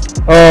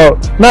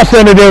 Not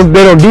saying that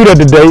they don't do that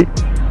today,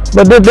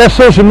 but that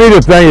social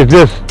media thing is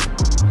just.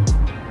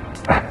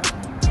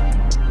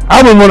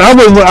 I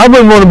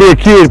wouldn't want to be a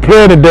kid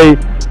playing today.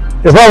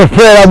 If I was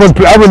playing,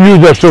 I wouldn't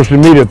use that social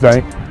media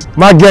thing.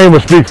 My game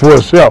would speak for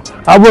itself.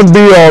 I wouldn't be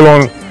all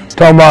on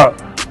talking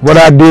about what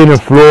I did in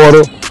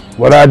Florida,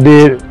 what I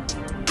did.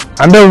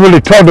 I never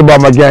really talked about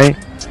my game.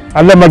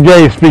 I let my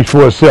game speak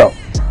for itself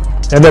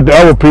and let the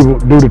other people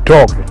do the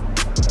talking.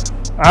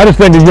 I just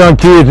think the young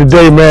kids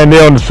today, man,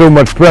 they're under so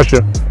much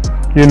pressure.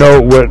 You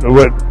know,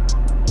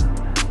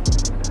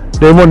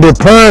 their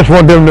parents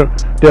want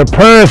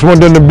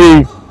them to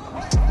be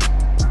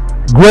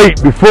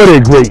great before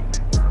they're great.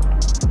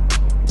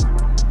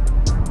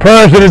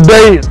 Parents of the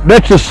day,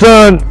 let your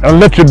son and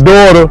let your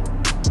daughter,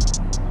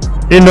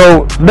 you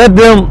know, let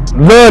them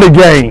love the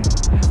game.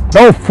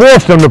 Don't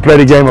force them to play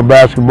the game of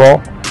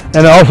basketball.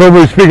 And also,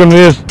 we're speaking of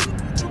this,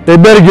 they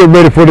better get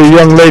ready for the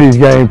young ladies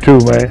game too,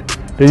 man.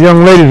 The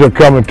young ladies are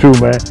coming too,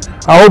 man.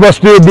 I hope I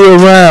still be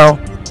around.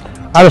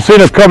 I've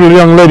seen a couple of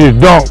young ladies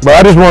dunk, but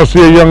I just want to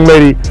see a young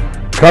lady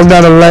come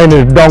down the lane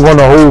and dunk on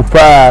the whole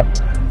 5.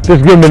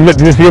 Just give them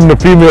the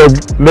female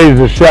ladies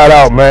a shout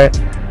out, man.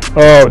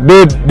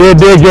 Their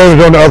game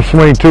is on the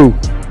upswing too.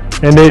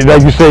 And they,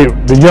 like you say,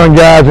 the young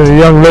guys and the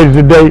young ladies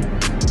today,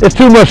 it's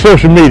too much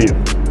social media.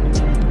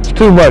 It's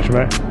too much,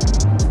 man.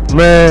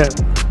 Man,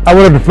 I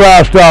went up to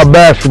 5-star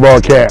basketball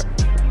camp.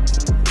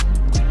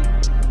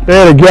 They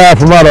had a guy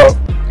from out of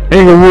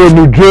Inglewood,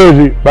 New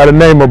Jersey by the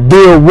name of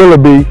Bill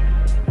Willoughby.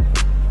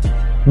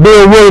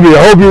 Bill Willoughby,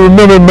 I hope you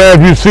remember, man,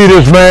 if you see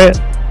this, man.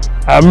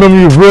 I remember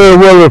you very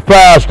well at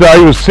 5-star.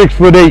 He was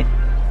 6'8".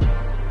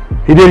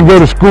 He didn't go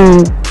to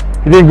school.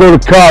 He didn't go to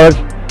college.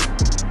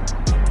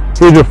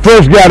 He was the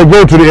first guy to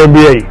go to the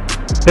NBA.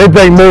 They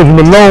think Moses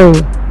Malone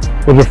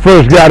was the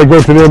first guy to go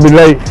to the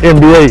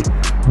NBA.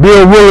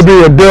 Bill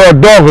Willoughby and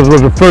Darryl Dawkins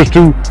was the first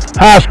two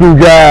high school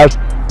guys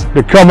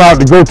to come out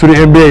to go to the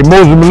NBA.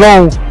 Moses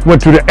Malone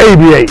went to the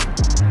ABA.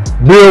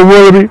 Bill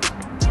Willoughby,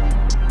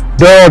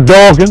 Darryl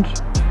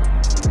Dawkins.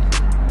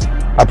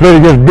 I played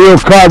against Bill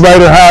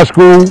Cartwright in high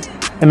school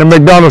in the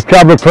McDonald's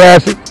Capital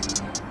Classic.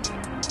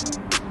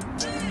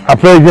 I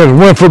played against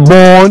Winfred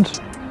Barnes,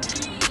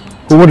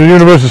 who went to the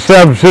University of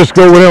San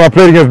Francisco with him. I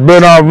played against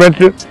Bernard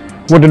Rencher,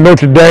 went to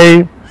Notre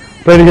Dame.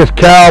 Played against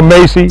Cal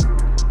Macy,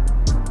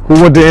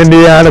 who went to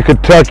Indiana,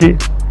 Kentucky.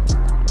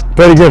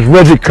 Played against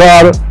Reggie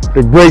Carter,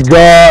 the great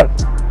guard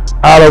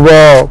out of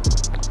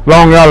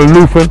Long Island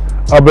Lufkin,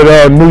 up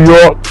at New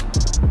York.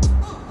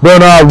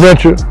 Bernard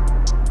Rencher,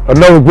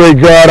 another great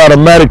guard out of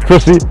Mattock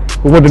Christie,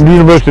 who went to the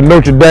University of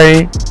Notre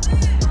Dame.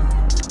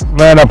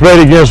 Man, I played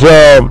against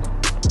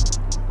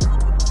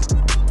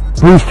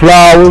Bruce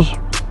Flowers,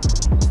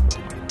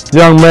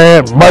 young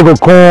man, Michael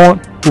Korn,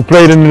 who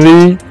played in the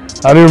league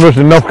at the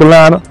University of North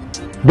Carolina.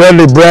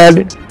 Dudley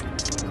Bradley,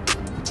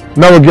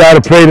 another guy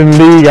that played in the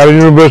league out of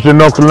the University of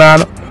North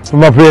Carolina,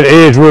 from up here at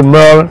Edgewood,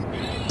 Maryland.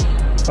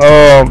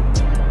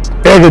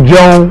 Edgar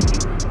Jones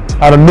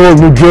out of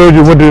Newark, New Jersey,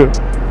 went to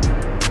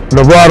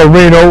Nevada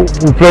Reno,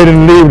 who played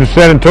in the league with the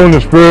San Antonio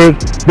Spurs.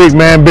 Big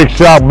man, big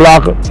shot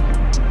blocker.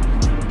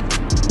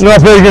 You know, I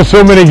played against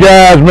so many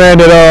guys, man,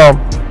 that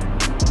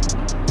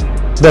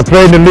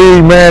played in the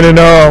league, man, and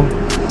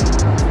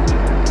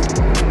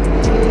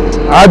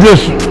I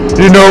just,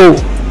 you know,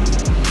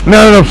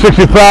 now that I'm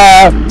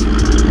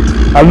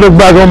 65, I look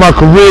back on my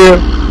career.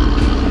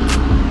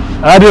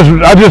 I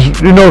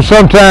just, you know,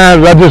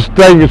 sometimes I just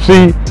think and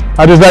see,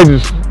 I just like to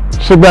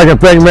sit back and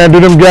think, man,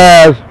 do them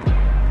guys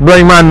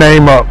bring my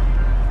name up?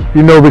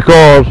 You know,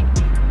 because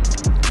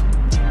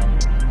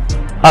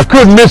I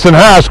couldn't miss in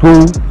high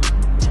school,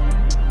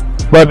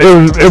 but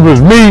it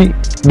was me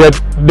that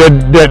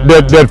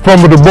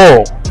fumbled the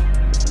ball,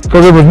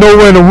 because there was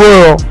nowhere in the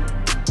world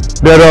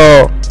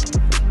that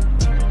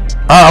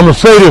I'm gonna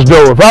say this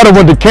though, if I'd have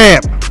went to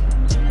camp,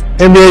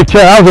 NBA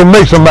camp, I was gonna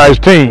make somebody's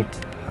team.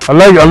 A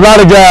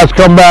lot of guys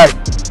come back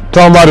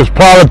talking about his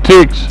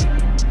politics.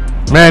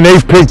 Man, they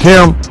picked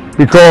him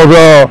because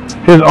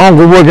his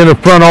uncle worked in the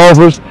front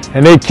office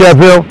and they kept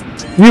him.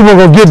 You weren't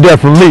gonna get that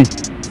from me,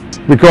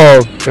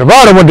 because if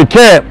I'd have went to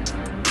camp,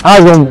 I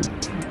was gonna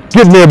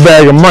get me a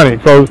bag of money,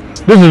 because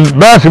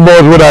basketball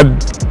is what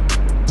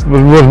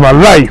was my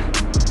life.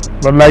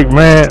 But like,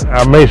 man,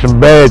 I made some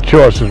bad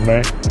choices,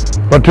 man.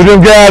 But to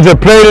them guys that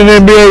played in the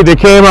NBA, they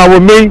came out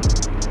with me.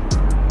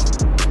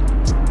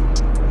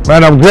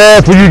 Man, I'm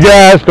glad for you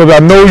guys, because I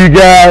know you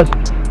guys.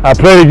 I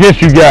played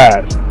against you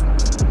guys.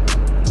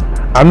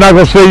 I'm not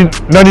going to say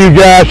none of you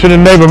guys should have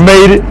never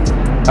made it.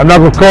 I'm not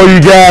going to call you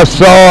guys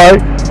sorry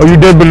or you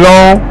didn't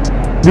belong.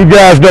 You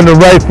guys done the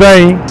right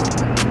thing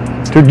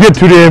to get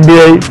to the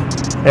NBA.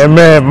 And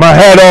man, my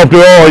hat off to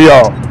all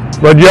y'all.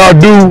 But y'all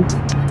do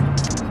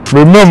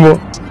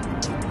remember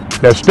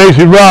that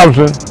Stacy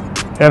Robinson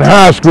in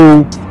high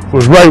school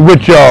was right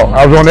with y'all.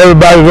 I was on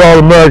everybody's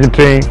All-American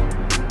team.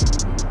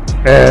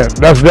 And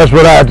that's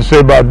what I have to say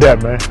about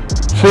that, man.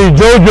 See,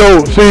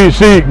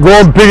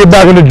 going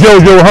piggyback into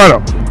JoJo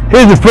Hunter.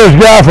 He's the first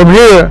guy from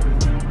here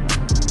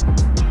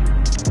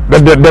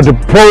that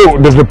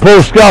the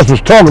pro scouts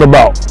was talking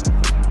about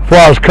before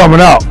I was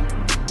coming out.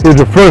 He's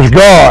the first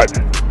guard.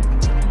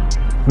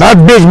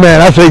 Not big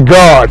man, I say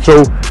guard.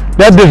 So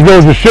that just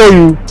goes to show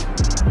you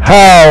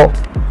how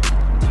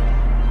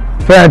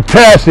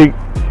fantastic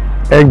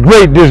and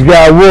great this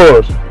guy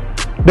was.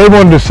 They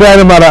wanted to sign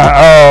him out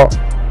of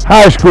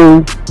high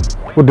school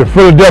with the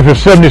Philadelphia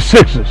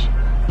 76ers.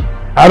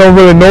 I don't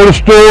really know the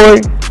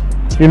story.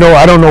 You know,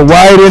 I don't know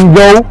why he didn't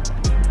go.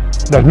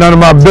 That's none of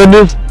my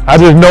business. I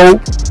just know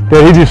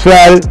that he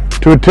decided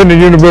to attend the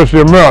University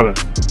of Maryland.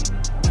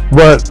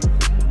 But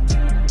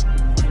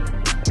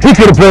he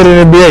could have played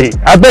in the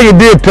NBA. I think he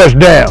did touch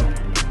down.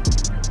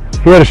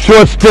 He had a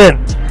short stint,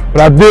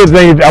 but I did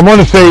think, I want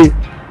to say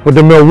with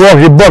the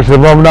Milwaukee Bucks, if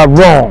I'm not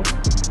wrong.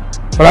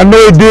 But I know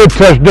he did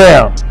touch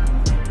down.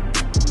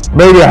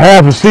 Maybe a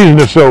half a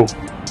season or so.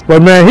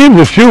 But man, he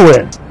was a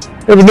shoe-in.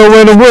 There was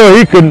nowhere in the world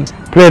he couldn't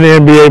play in the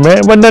NBA,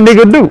 man. Wasn't nothing he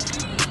could do.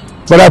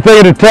 But I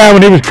think at the time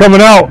when he was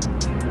coming out,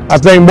 I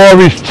think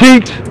Maurice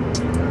Cheeks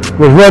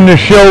was running the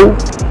show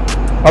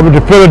up at the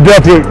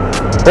Philadelphia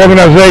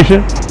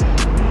organization.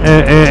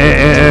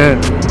 And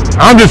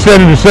I'm just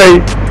saying to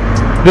say,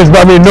 just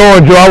by me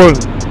knowing Joe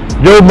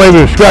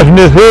maybe was scratching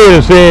his head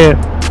and saying,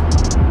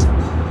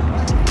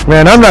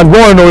 man, I'm not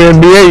going to no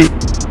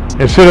NBA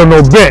and sit on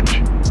no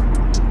bench.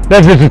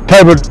 That's just the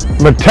type of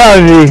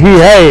mentality he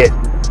had.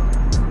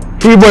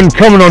 He wasn't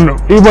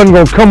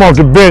going to come off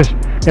the bench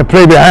and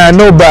play behind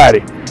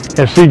nobody.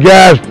 And see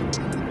guys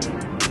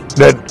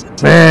that,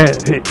 man,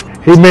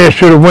 he may have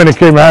should have went and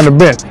came behind the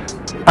bench.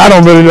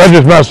 That's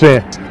just my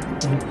saying.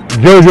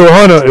 JoJo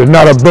Hunter is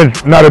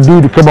not a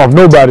dude to come off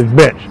nobody's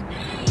bench.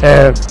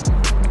 And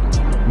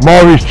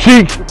Maurice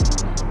Cheeks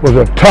was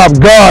a top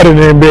guard in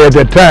the NBA at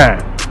that time.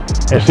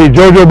 And see,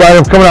 JoJo, by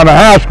them coming out of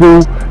high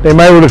school, they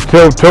might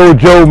have told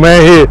Joe,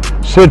 man, here,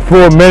 sit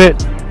for a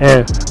minute.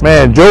 And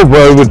man, Joe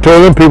probably would tell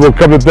them people a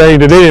couple of things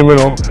that they didn't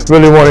really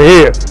want to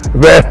hear.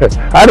 Man,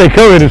 I didn't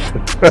come here to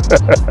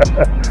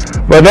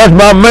but that's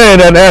my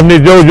man, that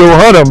Anthony JoJo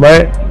Hunter,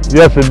 man.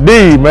 Yes,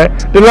 indeed, man.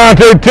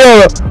 Delonte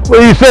Taylor,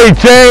 what do you say,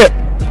 Chad?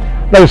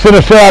 Like to send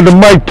a shout out to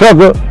Mike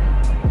Tucker,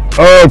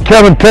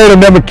 Kevin Taylor,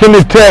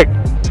 McKinley Tech,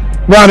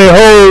 Ronnie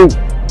Holt,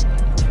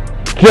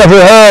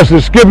 Jeffrey Harris,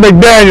 and Skip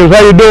McDaniels. How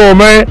you doing,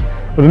 man?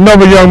 There's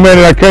another young man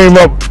that I came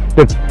up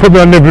that put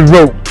me on different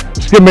rope.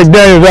 Skip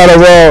McDaniels out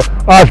of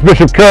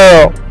Archbishop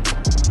Carroll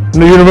from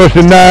the University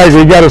of Niagara.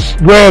 He got a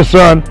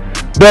grandson,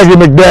 Dougie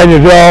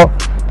McDaniels, y'all,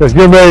 that's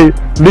getting ready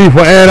to leave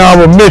for Ann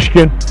Arbor,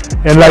 Michigan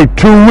in like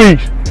 2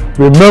 weeks.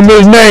 Remember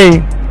his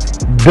name,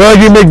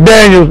 Dougie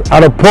McDaniels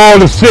out of Paul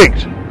VI.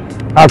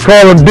 I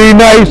call him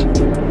D-Nice.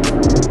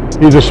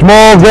 He's a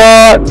small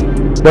guard,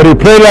 but he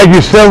played like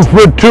he's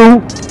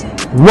 7'2".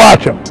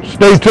 Watch him.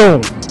 Stay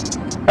tuned.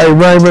 Hey,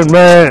 Raymond,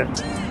 man,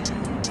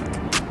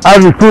 I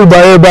was recruited by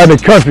everybody in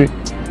the country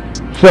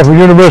except for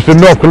University of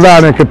North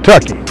Carolina and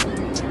Kentucky.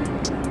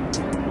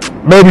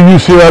 Maybe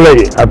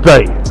UCLA, I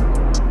think.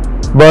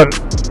 But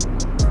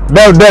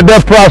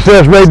that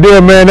process right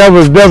there, man, that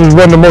was one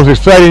of the most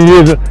exciting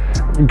years.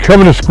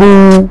 Coming to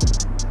school,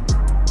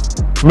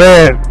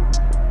 man,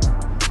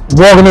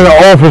 walking in the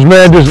office,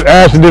 man, just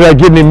asking, did I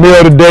get any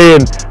mail today?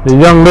 And the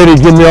young lady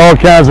gave me all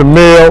kinds of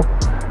mail.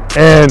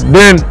 And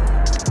then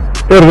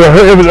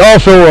it was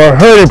also a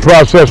hurting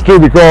process too,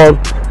 because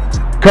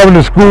coming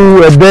to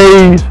school at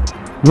days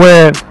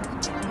when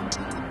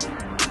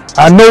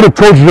I know the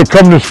coaches are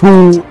coming to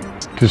school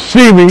to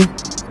see me,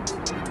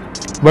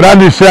 but I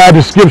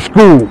decided to skip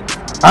school.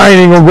 I ain't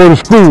even gonna go to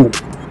school.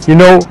 You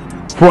know,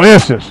 for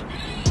instance,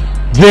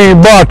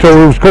 Gene Bartow,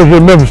 who was coaching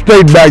at Memphis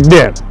State back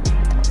then,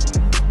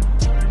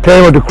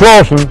 came up to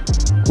Crossing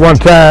one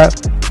time,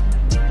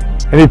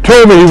 and he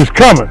told me he was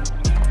coming.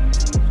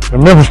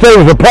 And Memphis State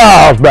was a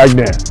powerhouse back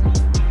then.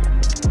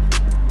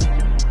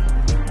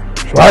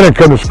 So I didn't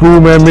come to school,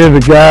 man. Me and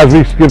the guys,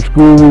 we skipped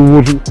school.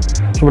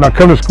 So when I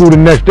come to school the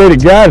next day, the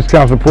guidance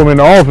counselor pulled me in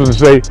the office and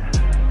say,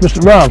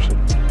 Mr. Robinson,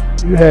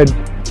 you had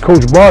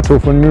Coach Bartow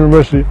from the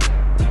University,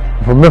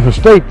 from Memphis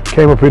State,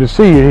 came up here to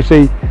see you. And he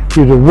said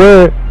he was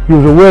aware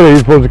that he was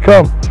supposed to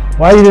come.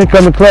 Why you didn't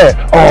come to class?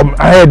 Oh,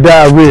 I had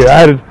diarrhea. I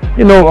had,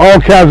 you know,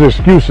 all kinds of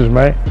excuses,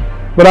 man.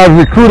 But I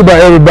was recruited by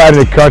everybody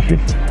in the country.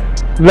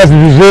 Lefty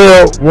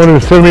Giselle wanted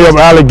to send me up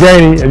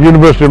Allegheny at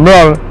University of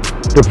Maryland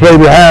to play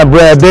behind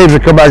Brad Davis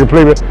and come back and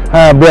play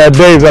behind Brad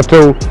Davis. I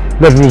told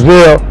Lefty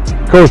Giselle,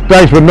 Coach,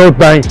 thanks but no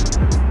thanks.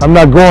 I'm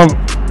not going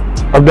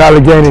up to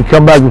Allegheny and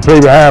come back and play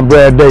behind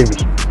Brad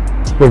Davis.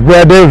 Because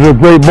Brad Davis was a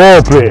great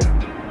ball player.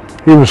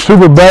 He was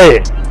super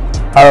bad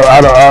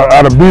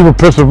out of Beaver,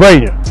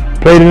 Pennsylvania.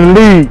 Played in the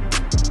league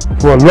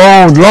for a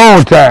long,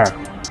 long time.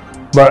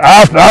 But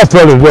I felt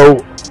as though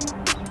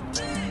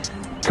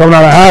coming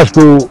out of high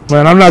school,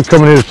 man, I'm not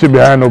coming here to sit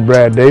behind no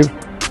Brad Davis.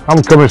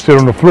 I'm coming to sit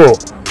on the floor.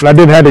 But I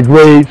didn't have the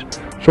grades,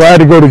 so I had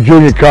to go to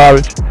junior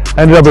college.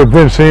 I ended up at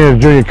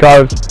Vincennes Junior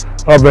College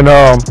up in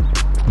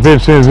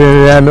Vincennes,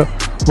 Indiana,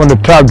 one of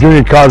the top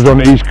junior colleges on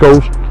the East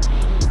Coast.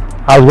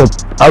 I was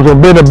going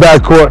to be in the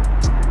backcourt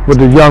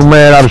with a young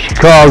man out of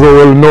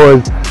Chicago,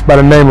 Illinois, by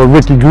the name of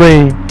Ricky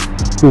Green,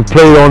 who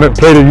played at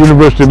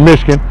University of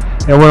Michigan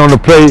and went on to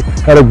play,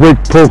 had a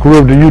great pro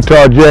career with the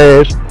Utah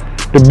Jazz.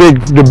 The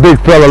big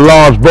fella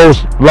Lawrence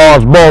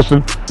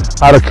Boston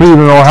out of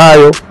Cleveland,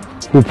 Ohio,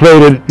 who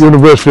played at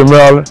University of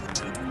Maryland.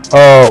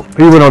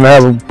 He went on to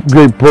have a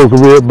great pro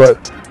career,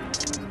 but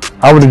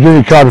I went to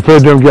junior college to play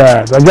with them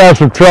guys. I got in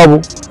some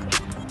trouble.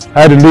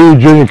 I had to leave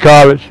junior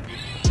college,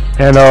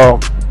 and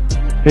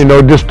you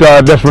know,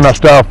 that's when I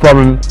started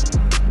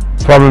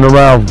fumbling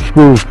around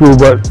from school.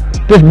 But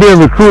just being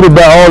recruited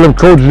by all them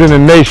coaches in the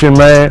nation,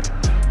 man,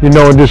 you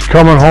know, and just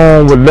coming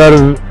home with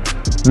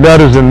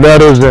letters,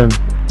 and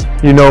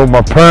you know,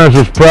 my parents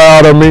was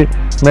proud of me.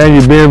 Man,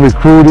 you're being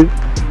recruited.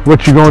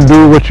 What you gonna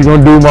do? What you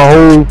gonna do? My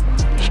whole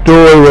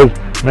story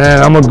was,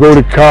 man, I'm gonna go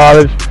to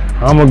college.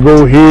 I'm gonna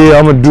go here.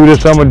 I'm gonna do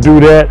this. I'm gonna do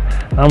that.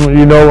 I'm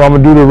gonna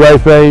do the right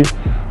thing.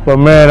 But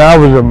man, I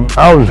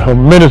was a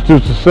menace to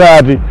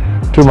society,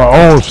 to my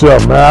own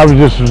self, man. I was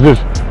just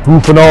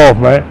goofing off,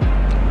 man.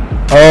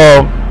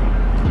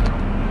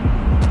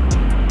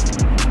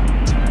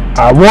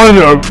 I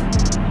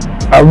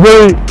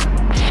really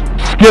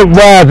Skip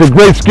Wise, the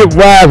great Skip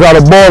Wise out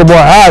of Baltimore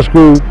High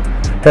School,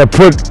 had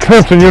put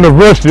Clemson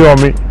University on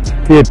me.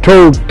 He had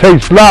told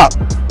Tate Slop,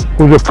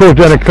 who was a coach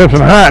down at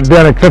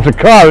Clemson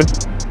College,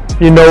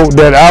 you know,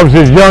 that I was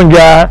this young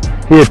guy.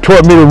 He had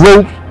taught me the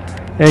ropes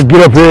and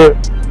get up here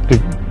to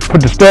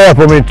put the staff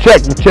on me and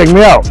check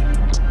me out.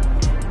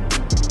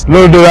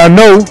 Little did I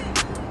know,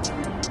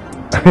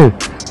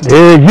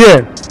 here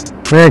again,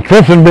 man,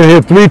 Clemson been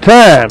here 3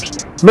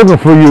 times looking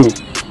for you.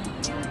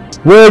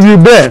 Where have you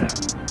been?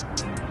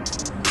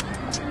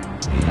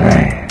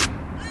 Man.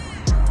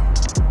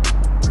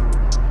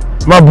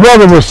 My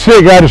brother was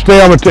sick. I had to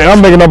stay on the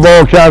I'm making up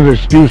all kinds of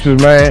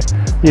excuses, man.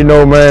 You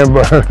know, man.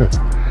 But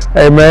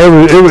hey,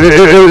 man, it was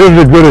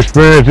a good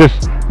experience.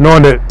 Just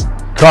knowing that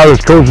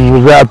college coaches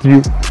was after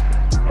you.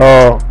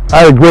 I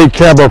had a great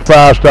camp, a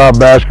 5-star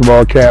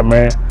basketball camp,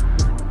 man.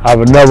 I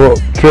wouldn't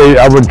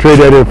trade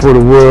that in for the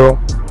world.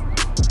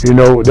 You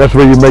know, that's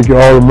where you make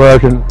your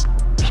All-American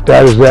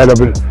status at up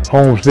at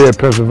Homestead,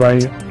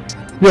 Pennsylvania.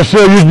 Yes,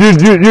 sir.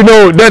 You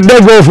know that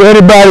goes for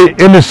anybody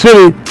in the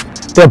city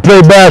that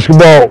play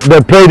basketball,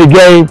 that play the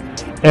game,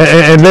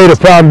 and lay the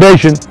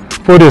foundation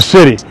for this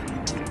city.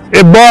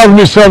 It bothers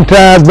me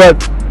sometimes, but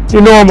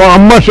you know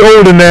I'm much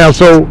older now,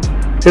 so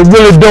it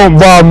really don't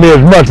bother me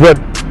as much. But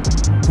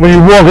when you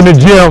walk in the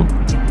gym,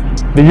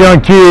 the young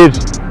kids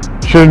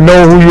should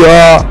know who you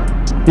are.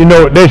 You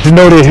know, they should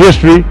know their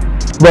history.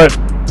 But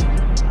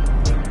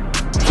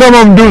some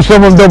of them do,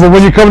 some of them don't. But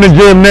when you come to the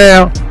gym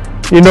now,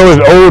 you know, it's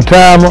old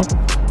timer.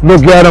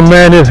 Look at him,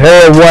 man. His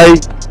hair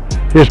white,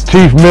 his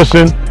teeth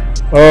missing.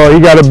 He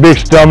got a big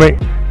stomach.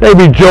 They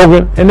be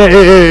joking, and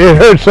it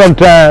hurts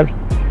sometimes,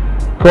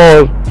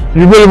 cause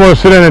you really want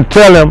to sit in and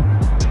tell him,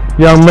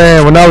 young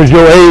man, when I was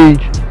your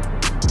age,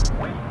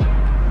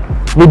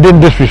 we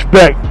didn't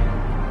disrespect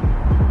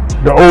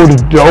the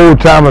old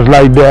timers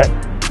like that.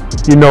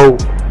 You know,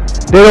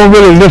 they don't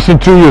really listen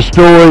to your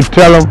story.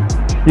 Tell them,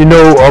 you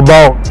know,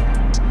 about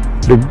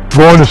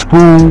going to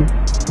school,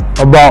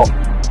 about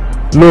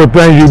little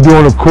things you do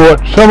on the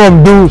court. Some of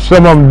them do,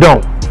 some of them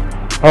don't.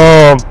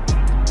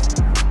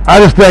 I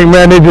just think,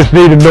 man, they just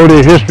need to know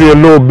their history a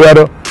little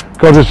better,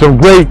 because there's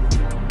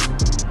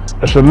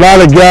a lot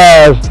of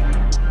guys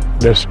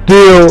that's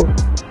still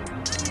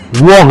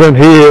walking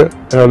here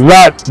and a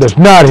lot that's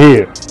not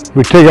here.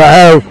 We take our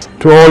hat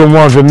to all the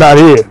ones that are not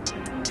here,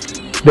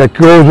 that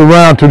goes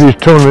around to these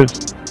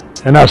tournaments,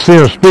 and I see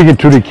them speaking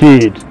to the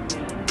kids.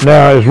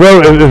 Now, it's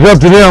up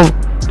to them,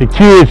 the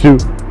kids, to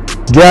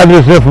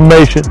gather this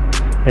information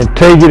and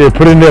take it and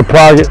put it in their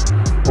pocket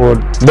or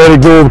let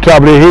it go over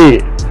top of their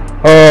head.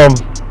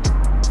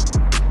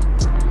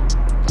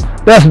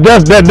 That's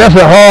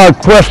a hard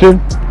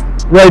question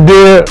right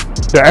there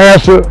to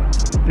answer.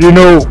 You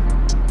know,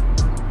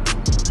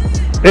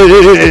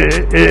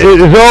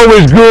 it's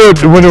always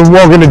good when you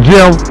walk in the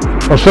gym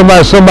or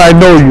somebody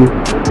know you.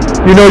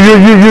 You know,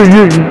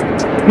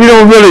 you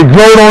don't really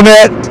gloat on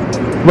that,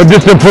 but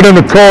just to put them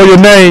to call your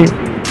name.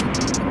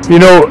 You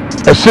know,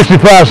 at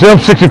 65, so I'm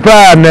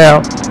 65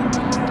 now,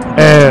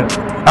 and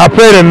I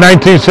played in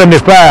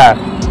 1975.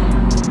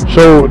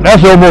 So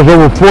that's almost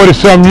over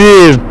 40-some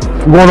years,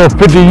 going on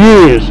 50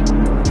 years.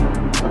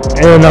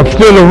 And I'm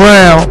still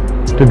around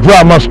to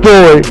drop my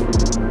story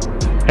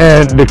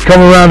and to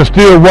come around and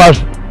still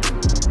watch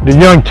the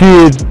young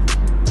kids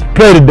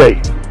play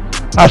today.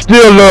 I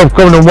still love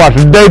coming and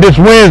watching. Today, this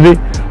Wednesday,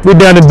 we're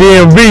down at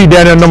DMV,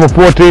 down at number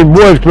 14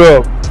 Boys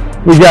Club.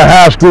 We got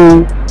high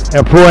school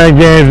and pro-am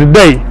games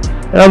today.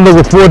 And I'm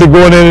looking forward to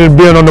going in and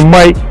being on the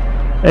mic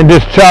and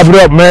just chop it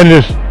up, man,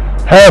 and just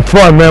have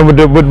fun, man, with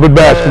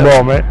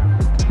basketball, man.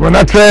 When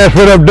I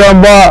transferred up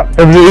Dunbar,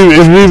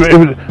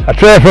 I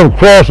transferred from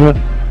Crossman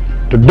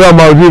to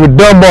Dunbar. It was either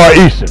Dunbar or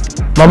Easton.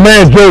 My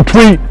man Joe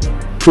Tweet,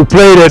 who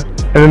played in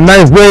the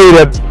 9th grade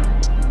at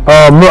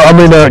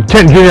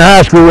Kent Junior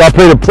High School. I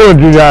played at Portland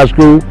Junior High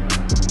School.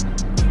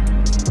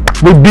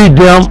 We beat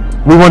them.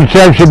 We won the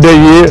championship that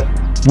year.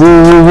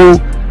 Woo, woo, woo.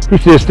 He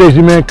said,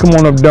 Stacy, man, come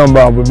on up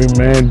Dunbar with me,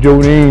 man.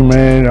 Jodine,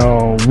 man,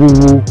 woo,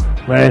 woo,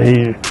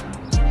 man.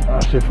 I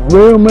said, for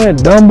real, man,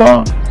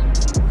 Dunbar?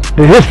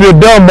 The history of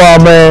Dunbar,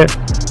 man,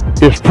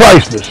 is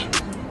priceless.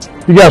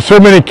 You got so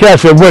many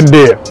cats that went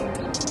there.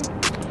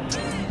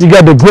 You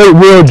got the great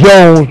Will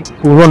Jones,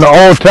 who was one of the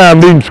all-time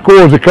leading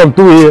scorers that come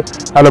through here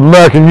at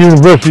American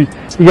University.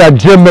 You got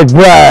Jim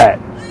McBride.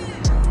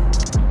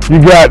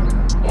 You got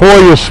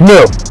Hoyer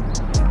Smith.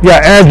 You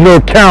got Angelo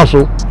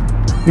Council.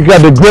 You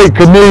got the great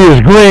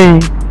Cornelius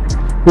Green,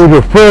 who was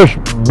the first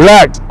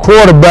black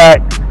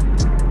quarterback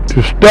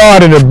to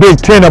start in the Big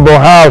Ten of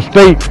Ohio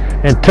State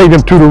and take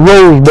them to the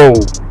Rose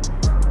Bowl.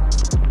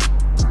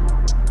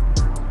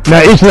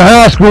 Now, Eastern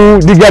High School,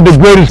 you got the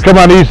greatest come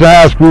out of Eastern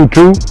High School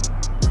too.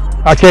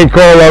 I can't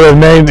call all their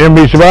names,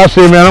 NBC, but I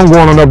say, man, I'm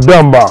going on up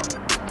Dunbar.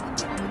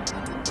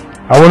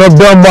 I went up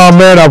Dunbar,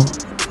 man. I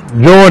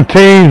joined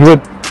teams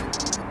with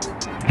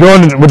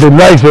the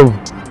likes of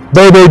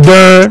Bebe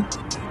Dern,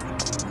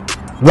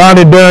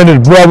 Lonnie Dern, his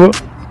brother,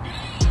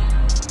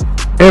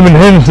 Evan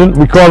Henderson,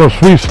 we call him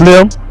Sweet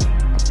Slim.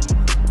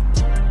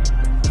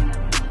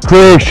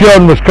 Craig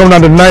Shelton was coming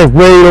out of the 9th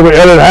grade over at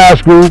Elliott High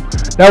School.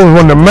 That was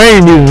one of the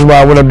main reasons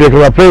why I went up there,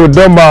 because I played with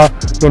Dunbar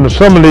in the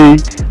summer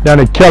league down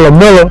at Keller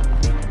Miller,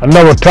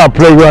 another top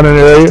playground in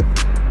the area.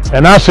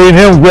 And I seen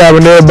him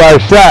grabbing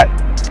everybody's shot,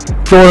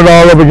 throwing it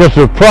all up against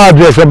the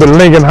projects up at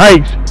Lincoln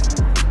Heights.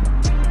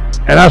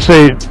 And I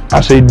say,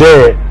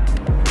 Dad,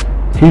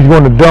 he's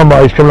going to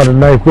Dunbar. He's coming out of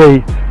the 9th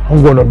grade.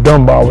 I'm going to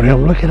Dunbar with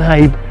him. Look at how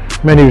he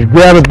was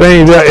grabbing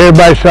things.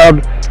 Everybody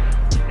shouted,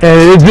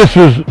 and it just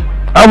was.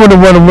 I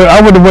wouldn't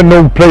have went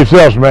no place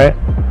else, man.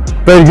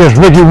 Played against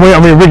Ricky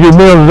Williams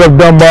was up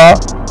Dunbar.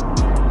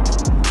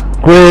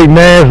 Craig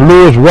Nance,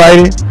 Lewis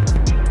Whiting.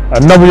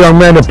 Another young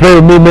man that played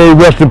with me, may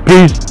rest in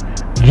peace,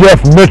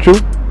 Jeff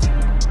Mitchell.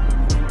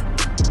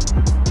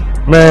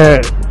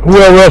 Man,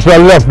 whoever else I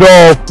left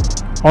off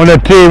on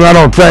that team, I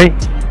don't think.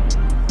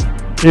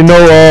 You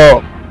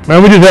know,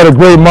 man, we just had a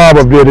great mob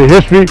up there. The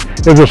history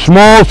is a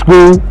small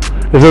school,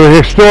 it's a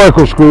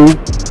historical school,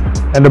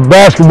 and the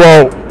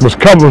basketball was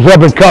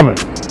up and coming.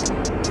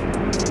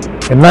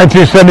 In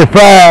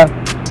 1975,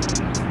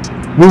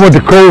 we went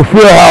to Cold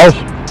Fieldhouse.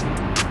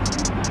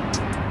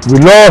 We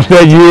lost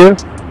that year.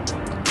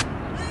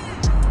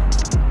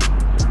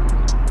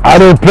 I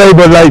didn't play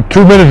but like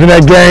 2 minutes in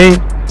that game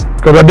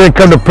because I didn't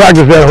come to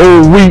practice that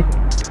whole week.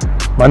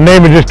 My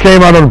name just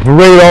came out on the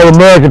parade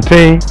All-American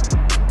team,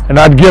 and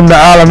I'd give them the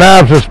Allen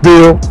Iverson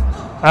spiel.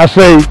 I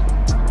say,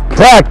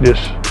 practice?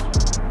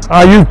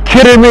 Are you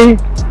kidding me?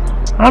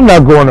 I'm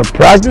not going to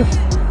practice.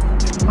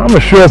 I'm going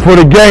to show up for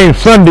the game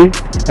Sunday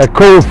at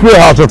Cold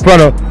Fieldhouse in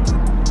front of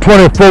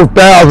 24,000,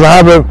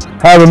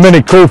 however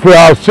many Cold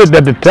Fieldhouse sitting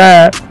at the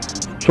time.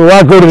 So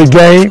I go to the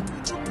game.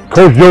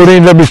 Coach Joe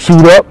didn't let me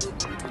suit up.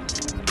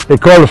 They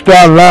called the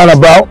starting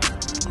lineup out.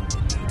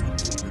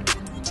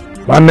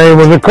 My name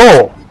wasn't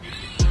called.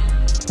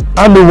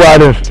 I knew why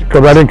this,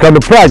 because I didn't come to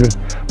practice.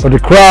 But the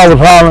crowd was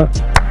hollering,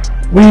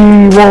 "We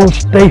want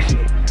Stacy.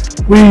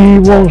 We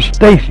want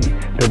Stacy."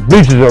 The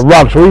bleachers are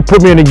rock, so he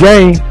put me in the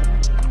game.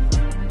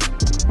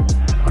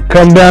 I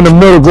come down the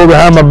middle, go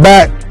behind my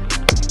back,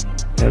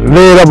 and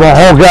laid up on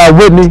Hawkeye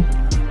Whitney,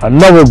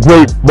 another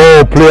great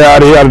ball player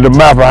out of the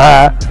Mappa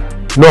High,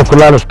 North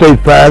Carolina State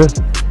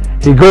finest.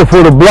 He go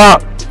for the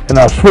block, and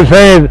I switch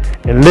hands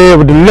and lay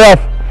with the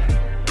left.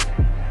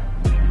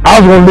 I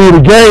was gonna leave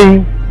the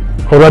game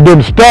because I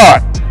didn't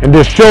start, and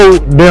just show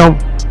them,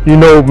 you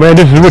know, man,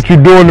 this is what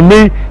you're doing to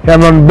me.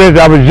 Having on the bench,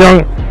 I was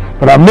young,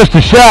 but I missed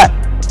the shot,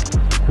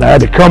 and I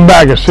had to come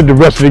back and sit the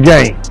rest of the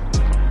game.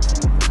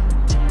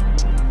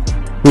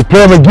 We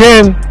play them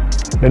again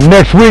the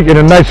next week in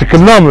the Knights of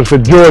Columbus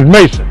at George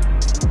Mason.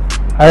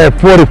 I had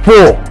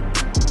 44.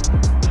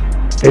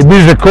 They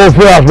beat us at Cold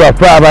Fieldhouse by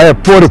 5. I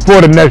had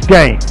 44 the next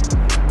game.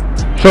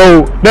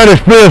 So that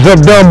experience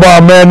up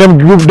Dunbar, man,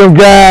 them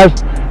guys,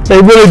 they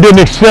really didn't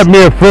accept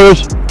me at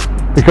first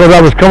because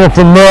I was coming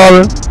from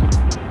Maryland.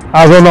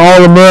 I was on the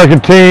All-American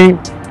team.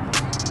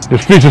 The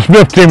Streets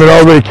Smith team had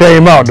already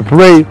came out, the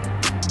parade.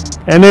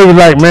 And they was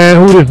like, man,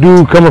 who this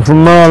dude coming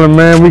from Maryland,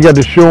 man? We got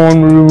to show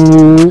him.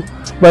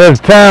 But as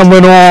time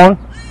went on,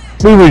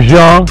 we was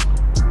young.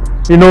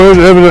 You know, it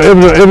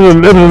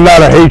was a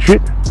lot of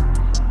hatred.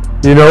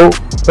 You know,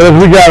 but as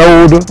we got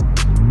older,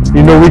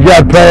 you know, we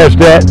got past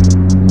that.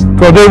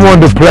 Because they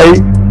wanted to play,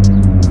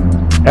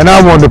 and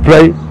I wanted to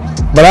play,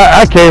 but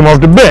I came off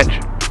the bench.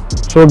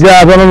 So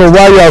guys, I don't know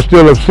why y'all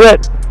still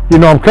upset. You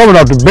know, I'm coming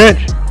off the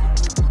bench,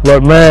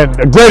 but man,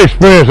 a great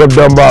experience up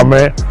Dunbar,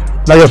 man.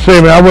 Like I say,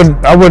 man,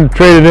 I wouldn't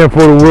trade it in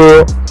for the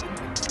world.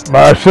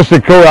 My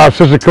assistant coach, our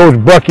assistant coach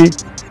Bucky,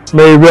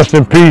 may he rest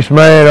in peace,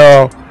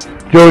 man.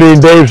 Jody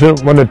Davidson,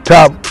 one of the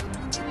top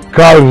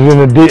colleges in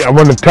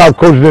one of the top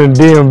coaches in the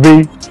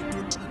DMV.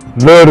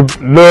 Love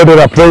that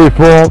I played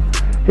for him.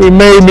 He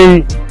made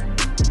me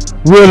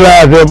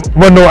realize there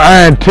wasn't no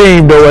iron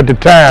team though at the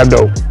time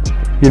though.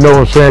 You know what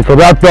I'm saying?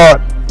 Because I thought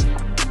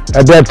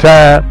at that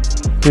time,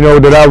 you know,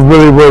 that I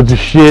really was the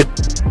shit.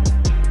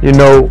 You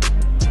know,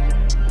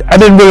 I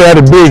didn't really have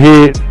a big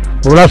head.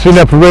 But when I seen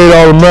that parade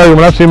All-American,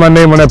 when I seen my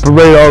name on that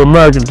parade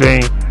All-American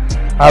team,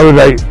 I was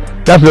like,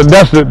 that's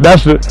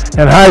the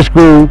in high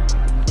school,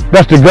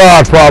 that's the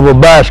godfather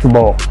of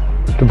basketball.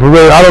 The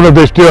parade, I don't know if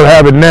they still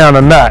have it now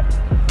or not,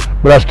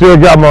 but I still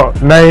got my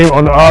name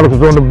on the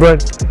articles on the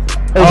bench.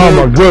 Oh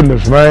my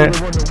goodness, man.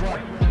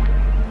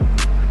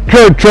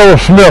 Kurt Trevor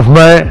Smith,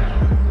 man.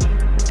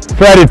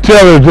 Fatty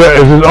Taylor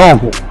is his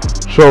uncle.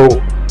 So,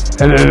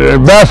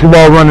 and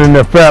basketball running in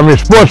their family,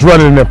 sports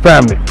running in their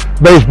family.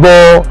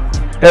 Baseball,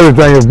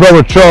 everything. His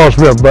brother Charles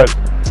Smith. But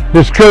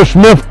this Kurt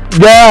Smith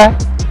guy,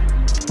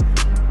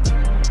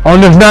 on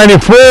this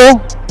 94,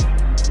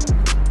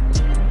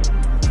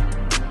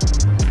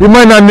 you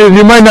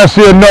might not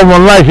see another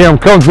one like him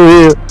come through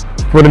here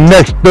for the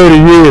next 30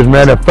 years,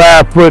 man. At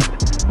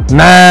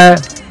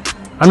 5'9".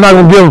 I'm not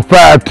gonna give him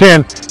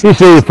 5'10". He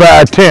said he's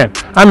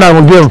 5'10". I'm not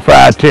gonna give him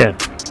 5'10".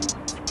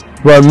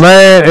 But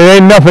man, it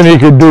ain't nothing he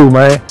could do,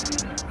 man.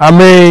 I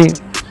mean,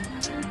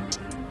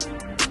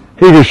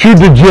 he can shoot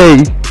the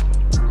J.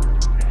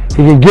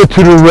 He can get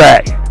to the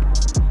rack.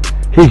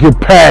 He can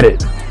pat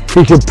it.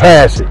 He can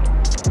pass it.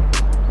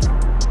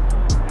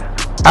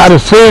 I'd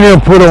have seen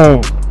him put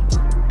on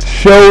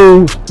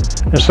shows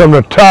and some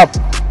of the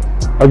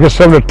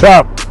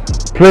top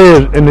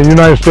players in the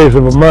United States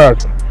of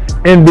America.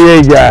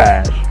 NBA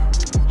guys,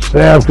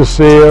 Sam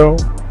Cassell,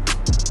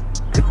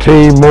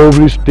 Kateem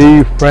Mobley,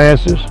 Steve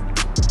Francis,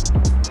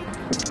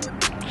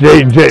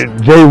 Jay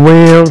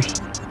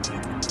Williams,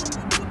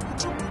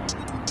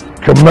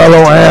 Carmelo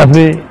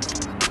Anthony,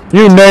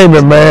 you name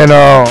it, man.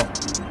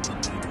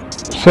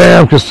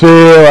 Sam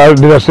Cassell,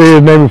 did I say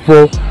his name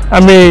before? I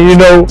mean, you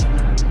know,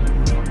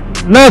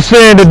 not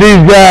saying that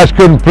these guys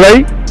couldn't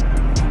play,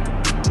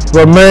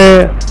 but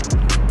man,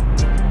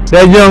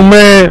 That young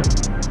man,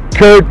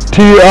 Kurt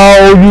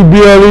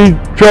T-R-O-U-B-L-E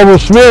Trouble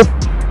Smith,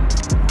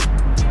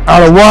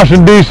 out of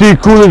Washington, D.C.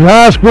 Coolidge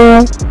High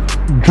School,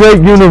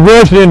 Drake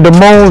University in Des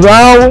Moines,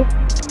 Iowa.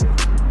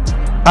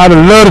 I'd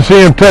love to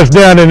see him touch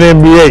down in the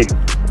NBA.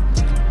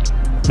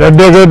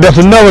 That's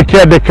another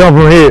cat that come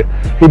from here.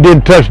 He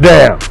didn't touch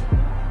down.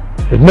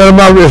 It's not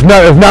my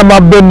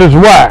business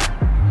why.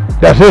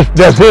 That's his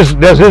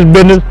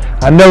business.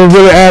 I never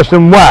really asked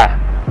him why.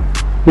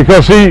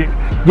 Because see,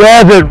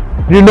 guys that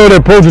you know they're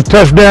supposed to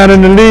touch down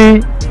in the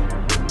league,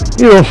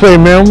 you don't say,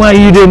 man, why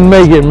you didn't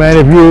make it, man,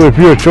 if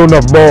you're a show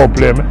enough ball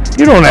player, man.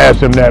 You don't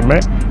ask him that,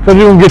 man, because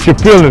you don't get your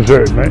feelings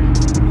hurt, man.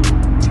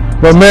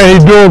 But man,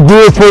 he's doing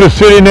good for the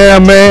city now,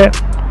 man.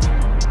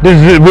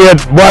 We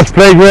at Watts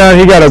Playground.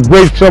 He got a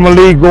great summer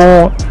league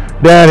going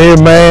down here,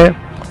 man.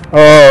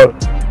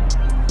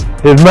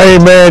 His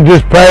main man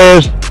just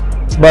passed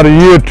about a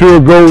year or two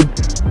ago,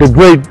 the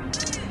great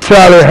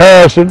Charlie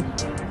Harrison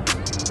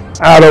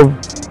out of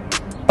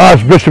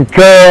Archbishop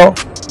Carroll,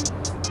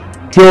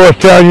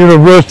 Georgetown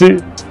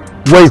University,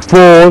 Wake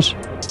Forest.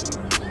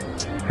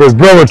 His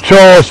brother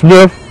Charles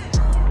Smith.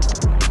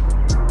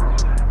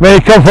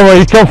 Man, his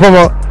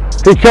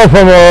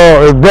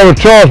brother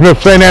Charles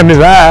Smith, St. Anthony's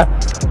High,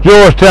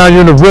 Georgetown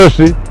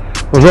University,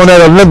 was on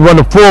that Olympic, one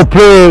of the 4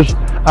 players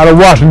out of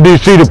Washington,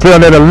 D.C. to play on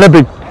that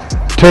Olympic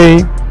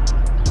team.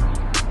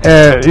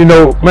 And, you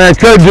know, man,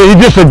 Kurt, he's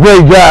just a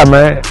great guy,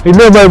 man. He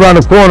lives right around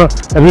the corner.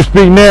 As we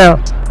speak now,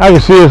 I can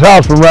see his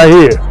house from right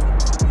here.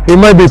 He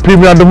might be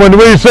peeping out the window.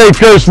 What do you say,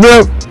 Kurt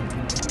Smith?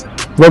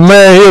 But,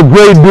 man, he's a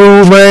great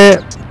dude,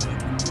 man.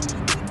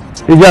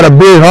 He got a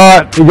big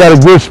heart. He got a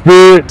good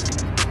spirit.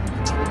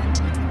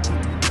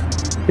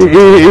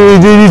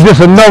 He's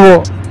just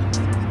another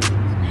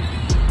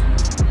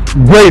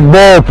great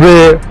ball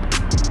player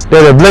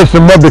that have laced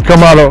him up to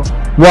come out of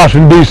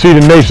Washington, D.C.,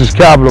 the nation's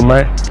capital,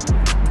 man.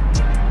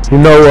 You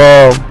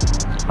know,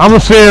 I'm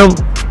going to see him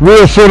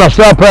real soon. I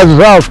stop past his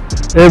house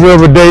every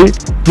other day.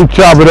 We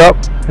chop it up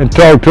and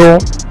talk to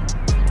him.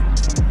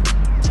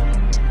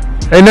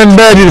 Ain't nothing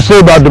bad to say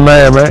about the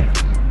man, man.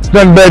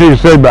 Nothing bad to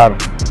say about him.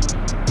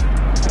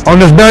 On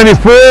this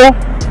 94,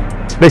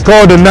 they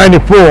call it the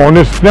 94. On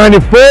this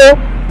 94,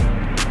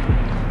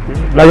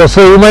 like I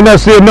said, you might not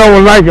see another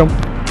one like him.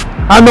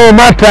 I know in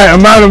my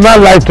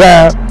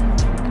lifetime,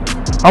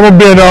 I'm gonna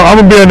be in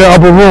the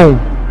upper room,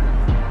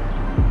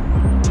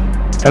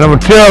 and I'm gonna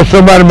tell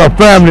somebody in my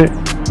family,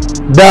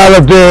 dial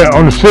up there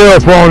on the cell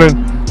phone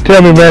and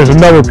tell me, man, it's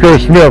another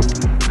Kurt Smith,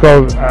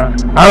 because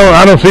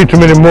I don't see too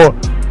many more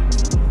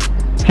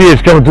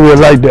kids coming through here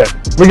like that.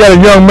 We got a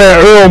young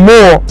man, Earl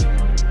Moore,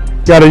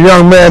 got a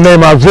young man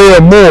named Isaiah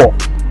Moore,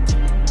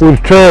 who's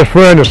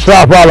transferring to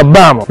South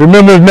Alabama.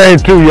 Remember his name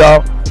too,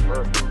 y'all.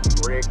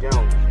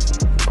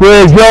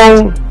 Greg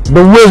Jones,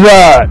 the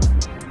Wizard.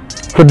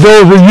 For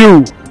those of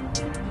you,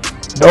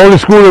 the only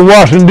school in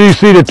Washington,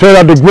 D.C. that turned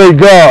out the great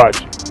guards,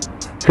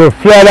 could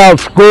flat out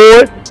score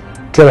it,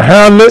 could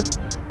handle it,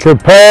 could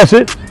pass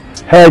it,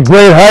 had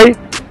great height,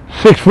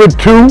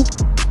 6'2",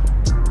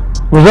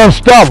 was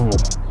unstoppable.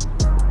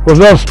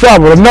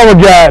 Another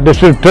guy that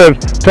should have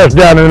touched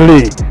down in the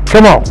league.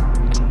 Come on.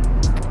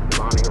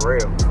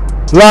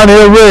 Lonnie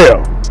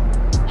Harrell,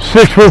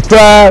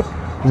 6'5",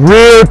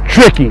 real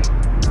tricky.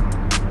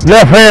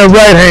 Left hand,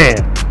 right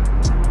hand.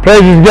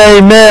 Plays his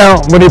game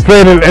now when he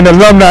played in the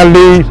alumni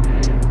leagues.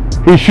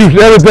 He shoots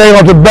everything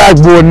off the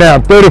backboard now.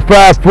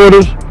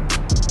 35-footers,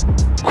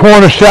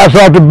 corner shots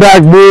off the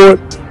backboard.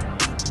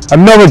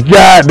 Another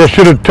guy that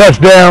should have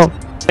touched down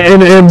in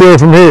the NBA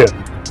from here.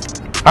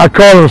 I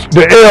call him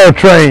the L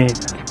train,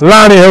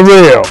 Lonnie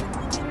Harrell.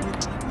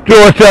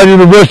 Georgetown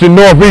University,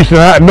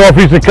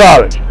 Northeastern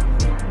College.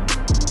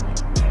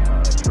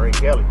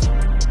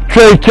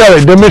 Trey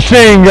Kelly, the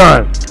machine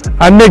gun.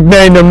 I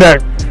nicknamed him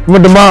that.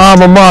 Went to my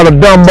alma mater,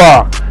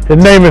 Dunbar. His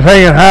name is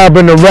hanging high up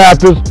in the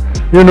Raptors,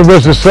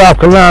 University of South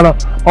Carolina,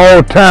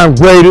 all-time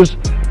greatest.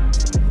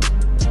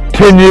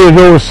 10 years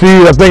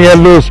overseas. I think he had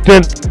a little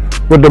stint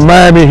with the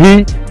Miami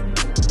Heat.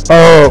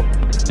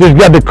 Just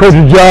got the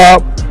coaching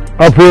job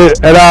up here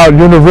at our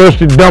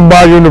university,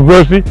 Dunbar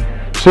University.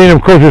 Seen him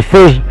coach his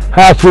first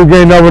high school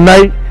game the other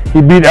night.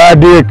 He beat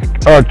Idea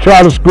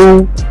Charter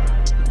School.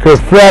 Could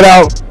flat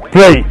out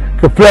play.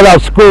 Could flat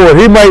out score.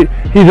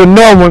 He's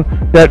another one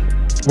that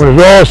when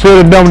it's all said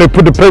and done, when they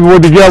put the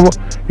paperwork together,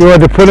 you have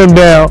to put him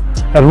down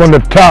as one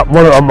of the top,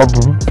 one of a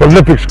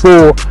prolific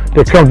scorer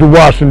that comes to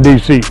Washington,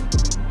 D.C.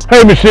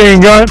 Hey, Machine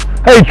Gun.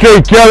 Hey,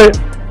 Trey Kelly.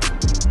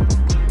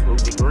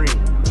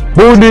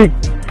 Booty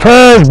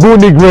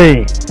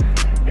Green.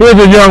 Here's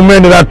a young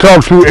man that I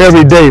talk to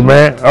every day,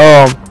 man.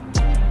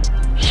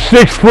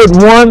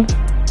 6'1"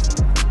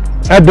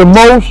 at the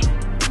most.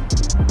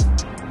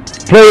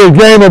 Played his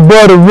game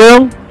above the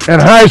rim in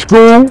high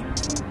school.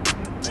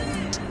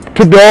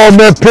 Took the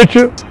All-Met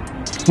picture.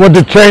 Went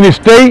to Cheney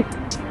State.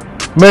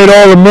 Made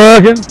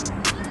All-American.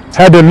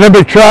 Had the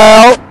Olympic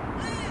tryout.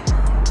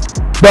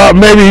 Thought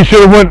maybe he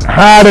should have went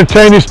higher than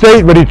Cheney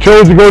State, but he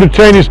chose to go to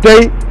Cheney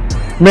State.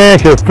 Man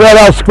can flat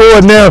out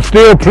score now,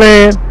 still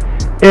playing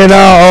in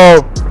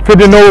our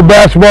 50-and-over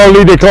basketball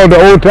league. They call it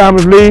the Old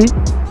Timers League.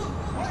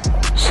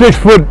 6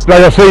 foot,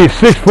 like I say,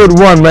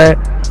 6'1", man.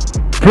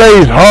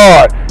 Plays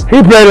hard.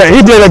 He played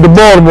like the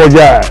Baltimore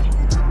guys.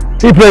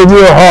 He played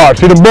real hard.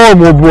 See, the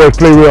Baltimore boys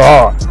play real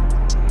hard.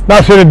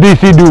 Not saying the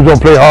DC dudes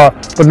don't play hard,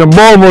 but the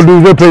Baltimore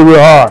dudes, they play real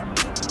hard.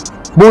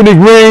 Booney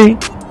Green,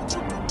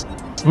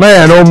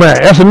 man, oh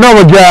man, that's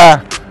another guy.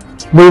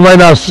 We might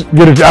not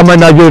get it. I might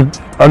not get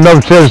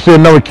another chance to see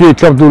another kid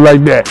come through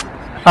like that.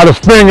 Out of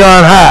Spring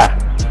on High.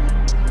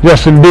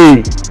 Yes,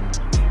 indeed.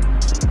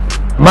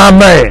 My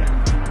man.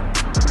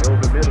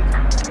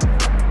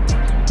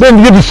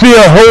 Didn't get to see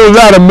a whole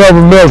lot of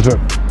Melvin Middleton.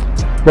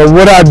 But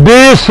what I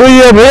did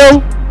see of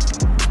him,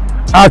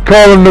 I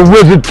call him the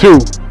Wizard too.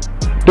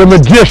 The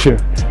Magician.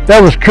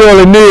 That was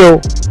Curly Neal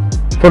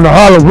from the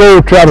Harlem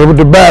Road Travelers with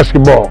the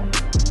basketball.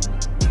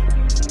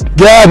 The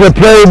guys that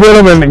played with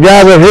him and the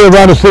guys that here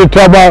around the city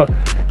talk about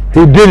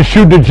he didn't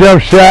shoot the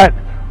jump shot.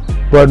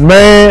 But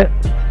man,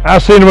 I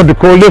seen him at the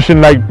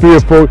coalition like 3 or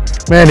 4.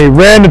 Man, he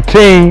ran the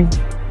team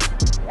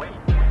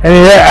and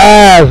he had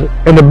eyes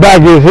in the back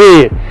of his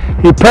head.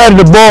 He patted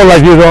the ball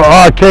like he was on an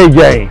arcade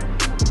game.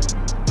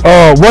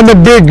 Wasn't a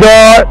big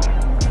guard,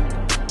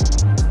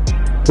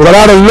 but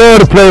I'd have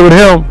loved to play with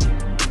him.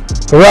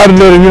 But I'd have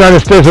loved the United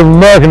States of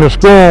America to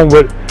score him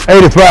with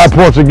 85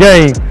 points a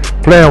game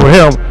playing with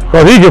him,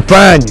 because he could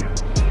find you.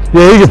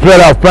 Yeah, he could flat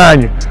out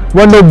find you.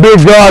 Wasn't no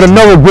big guard,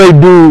 another great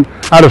dude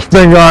out of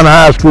Spring Island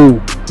High School,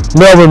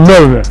 Melvin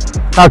Middleton.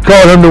 I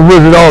called him the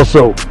Wizard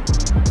also.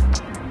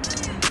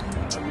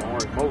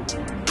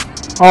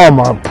 Oh,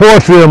 my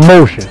poetry of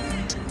motion.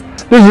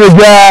 This is a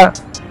guy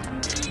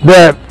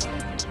that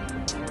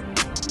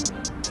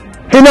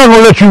he's not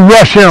gonna let you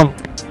rush him.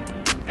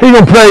 He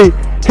gonna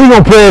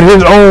play at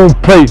his own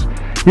pace.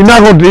 You're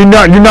not gonna make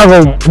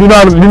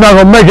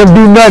him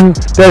do nothing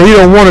that he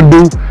don't want to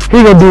do.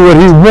 He gonna do what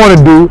he want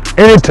to do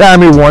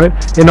anytime he want it,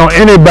 and on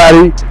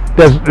anybody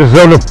that's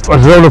on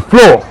the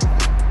floor.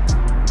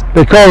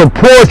 They call him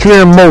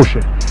poetry in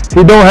motion.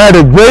 He don't have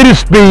the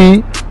greatest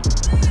speed,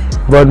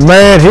 but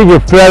man, he can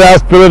flat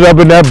out fill it up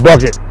in that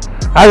bucket.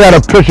 I got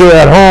a picture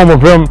at home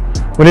of him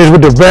when he was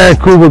with the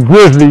Vancouver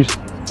Grizzlies.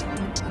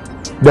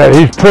 That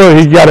he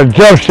got a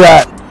jump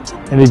shot,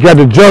 and he got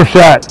the jump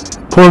shot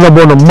pulling up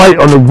on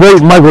the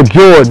great Michael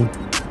Jordan.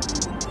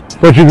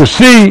 But you can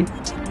see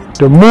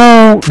the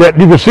move, that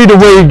you can see the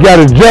way he got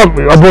a jump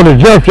up on the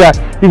jump shot.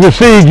 You can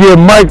see he give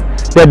Mike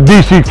that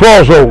DC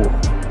crossover.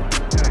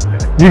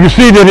 You can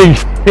see that he,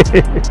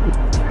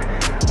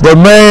 but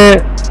man,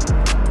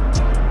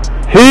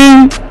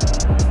 he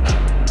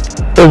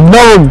is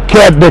another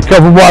cat that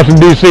comes from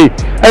Washington DC.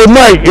 Hey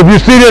Mike, if you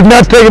see this,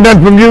 not taking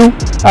nothing from you,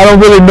 I don't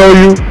really know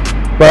you,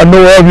 but I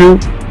know of you.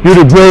 You're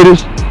the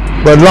greatest.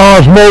 But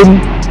Lawrence Moten,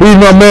 he's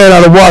my man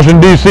out of Washington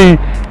DC.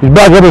 He's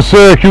back up in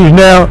Syracuse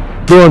now,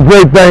 doing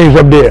great things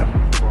up there.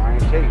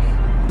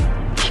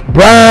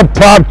 Brian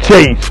Pop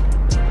Chase,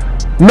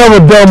 another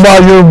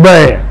Dunbar U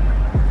man.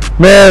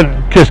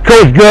 Man, because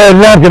Coach Greg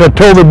Lumpkin had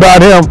told me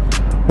about him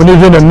when he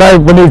was in the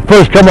ninth, when he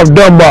first come up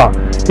Dunbar.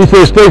 He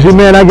said, Stacy,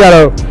 man, I got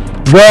a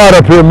guard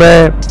up here,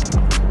 man.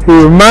 He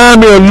reminds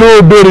me a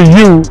little bit of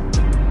you,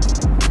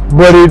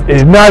 but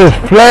it's not as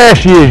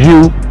flashy as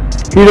you.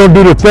 He don't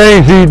do the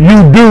things you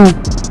do,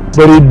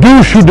 but he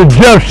do shoot the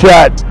jump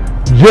shot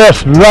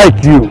just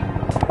like you.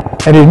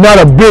 And he's not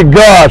a big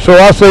guard, so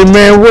I say,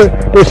 man, what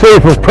they say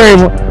from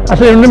Kramer. I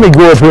said, let me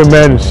go up here,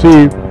 man, and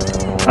see.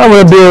 I'm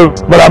gonna do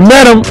it, but I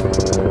met him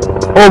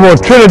over on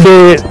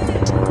Trinidad,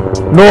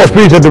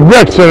 Northeast at the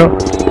rec center.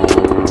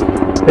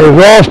 They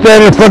was all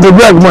standing in front of the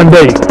rec one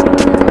day.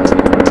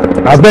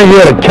 I think he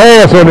had a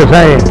cast on his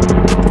hand.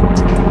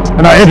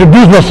 And I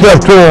introduced myself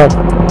to him.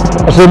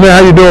 I said, man,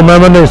 how you doing,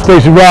 man? My name is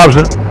Stacy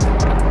Robinson.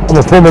 I'm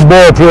a former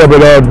ball player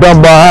at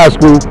Dunbar High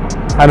School.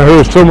 I done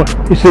heard so much.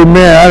 He said,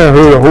 man, I done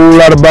heard a whole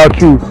lot about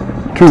you,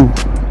 too.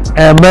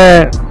 And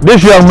man,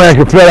 this young man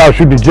can flat out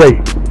shoot the J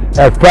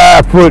at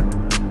 5'8",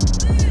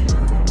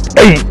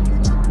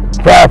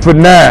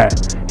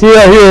 5'9". He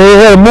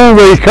had a move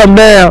where he come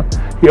down,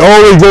 he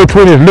always go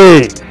between his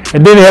legs.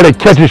 And then he had a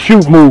catch and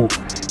shoot move.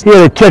 He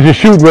had a catch and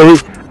shoot where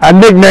I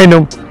nicknamed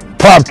him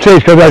Pop Chase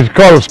because I used to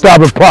call him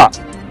Stop and Pop.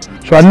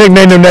 So I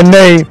nicknamed him that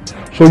name.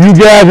 So you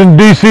guys in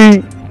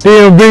DC,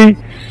 DMV,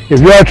 if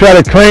y'all try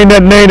to claim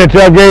that name that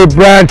y'all gave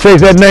Brian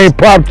Chase that name,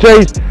 Pop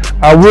Chase,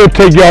 I will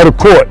take y'all to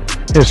court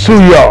and sue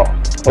y'all,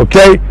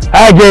 okay?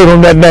 I gave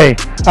him that name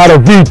out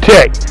of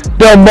V-Tech.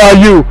 Dunbar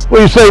U. What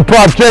do you say,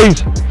 Pop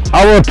Chase?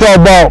 I want to talk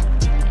about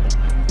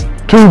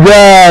two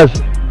guys.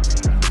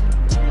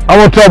 I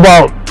want to talk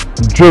about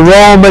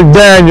Jerome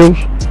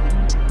McDaniels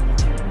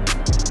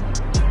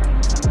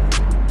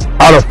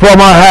out of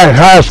Fairmont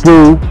High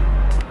School,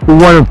 who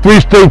won 3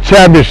 state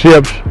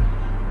championships,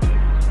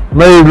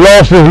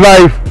 lost his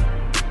life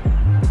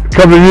a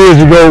couple of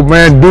years ago,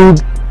 man, due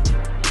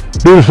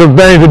to some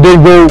things that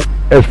didn't go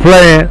as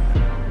planned.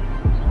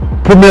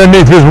 Put me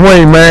underneath his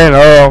wing, man.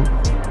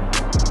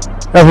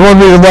 That's one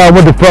reason why I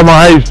went to Fairmont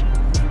Heights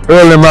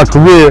early in my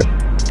career.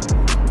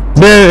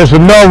 Then it's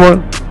another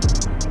one,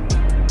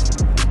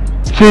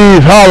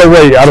 Cheese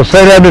Holloway out of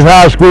St. Andrews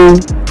High School,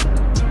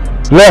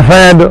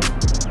 left-hander,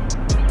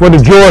 went to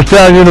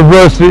Georgetown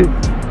University,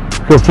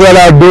 could flat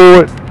out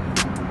do it.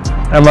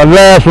 And my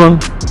last one,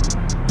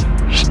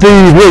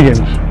 Steve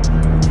Higgins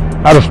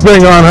out of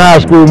Spingarn High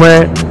School,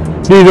 man.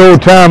 These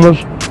old timers,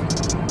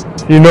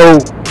 you know,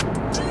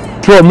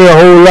 taught me a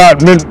whole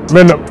lot,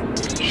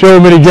 showed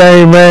me the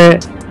game,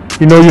 man.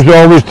 You know, used to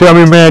always tell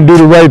me, man, do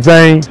the right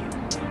thing.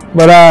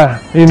 But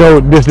I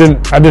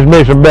just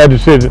made some bad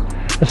decisions.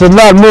 There's a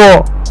lot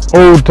more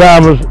old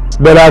timers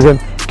that I can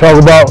talk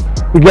about.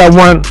 We got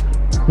one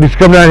that's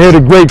come down here, the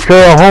great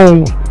Carl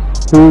Holmes,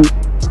 who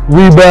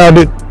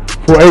rebounded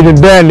for Agent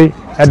Danley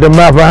at the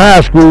Maffa High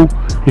School.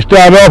 He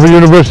started off at the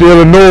University of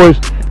Illinois,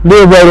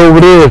 lived right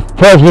over there,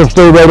 president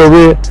stayed right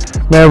over there.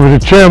 Man, was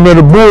the chairman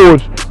of the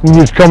boards when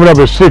he was coming up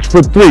at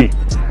 6'3".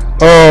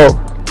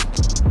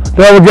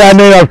 The other guy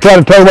named I was trying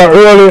to talk about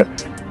earlier,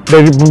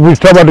 we was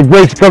talking about the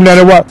greats coming down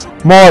there,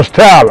 Morris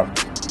Tyler,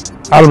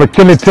 out of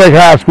McKinley Tech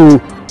High School,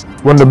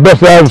 one of the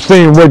best I ever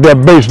seen work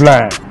that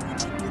baseline.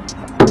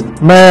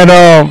 Man,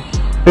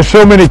 there's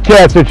so many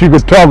cats that you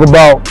could talk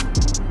about.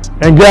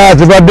 And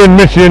guys, if I didn't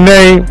mention your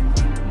name,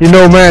 you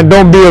know, man,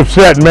 don't be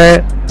upset,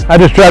 man. I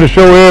just try to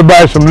show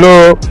everybody some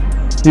love.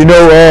 You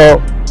know,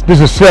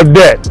 just accept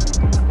that.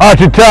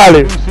 Archie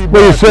Tyler,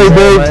 what do you say,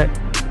 babe?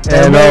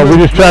 And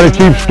we just try to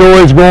keep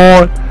stories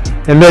going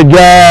and let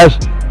guys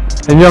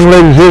and young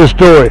ladies hear the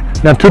story.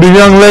 Now, to the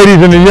young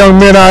ladies and the young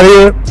men out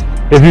here,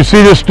 if you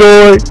see this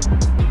story,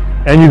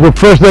 and you go,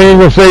 first thing you're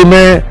gonna say,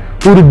 man,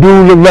 who the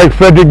dude look like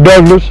Frederick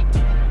Douglass,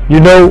 you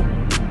know?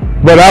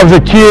 But I was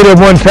a kid at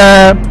one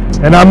time,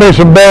 and I made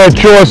some bad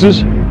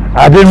choices.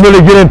 I didn't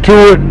really get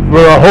into it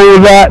for a whole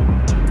lot.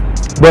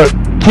 But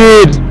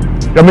kids,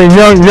 I mean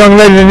young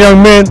ladies and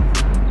young men,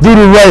 do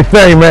the right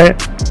thing, man.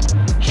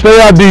 Stay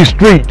out these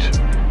streets.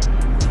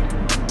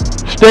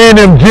 Stay in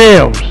them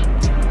gyms.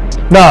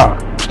 Nah,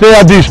 stay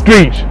out these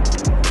streets.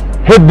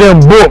 Hit them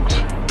books.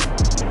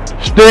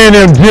 Stay in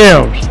them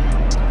gyms.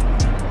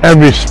 And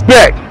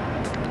respect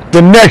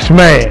the next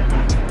man.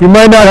 You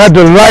might not have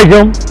to like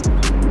him,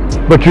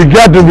 but you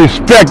got to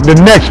respect the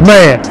next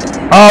man.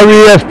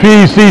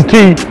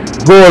 R-E-S-P-E-C-T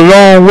go a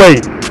long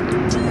way.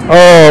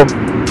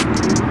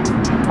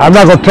 I'm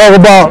not gonna talk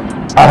about,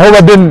 I hope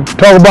I didn't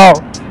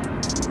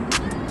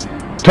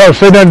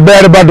say nothing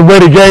bad about the way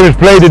the game is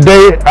played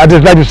today. I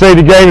just like to say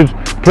the game is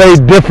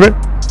played different.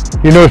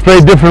 You know, it's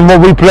played different from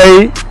what we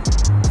played.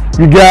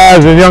 You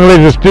guys and young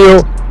ladies are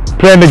still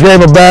playing the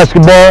game of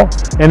basketball,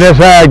 and that's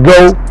how it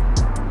go.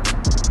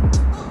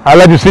 I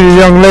like to see the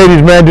young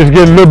ladies, man, just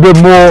get a little bit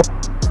more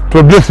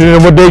publicity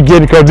than what they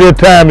get because their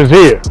time is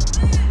here.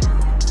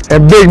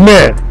 And big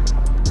men,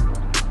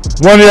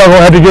 one of y'all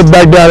gonna have to get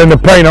back down in the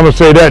paint. I'm gonna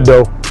say that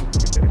though.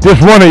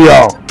 Just one of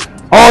y'all.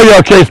 All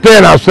y'all can't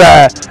stand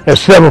outside at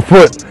 7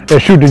 foot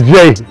and shoot the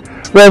J.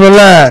 Raymond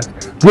Line,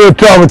 good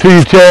talking to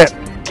you, Chad.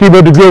 Keep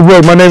up the good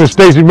work. My name is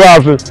Stacy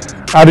Robinson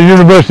out of the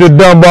University of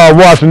Dunbar,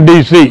 Washington,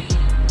 D.C.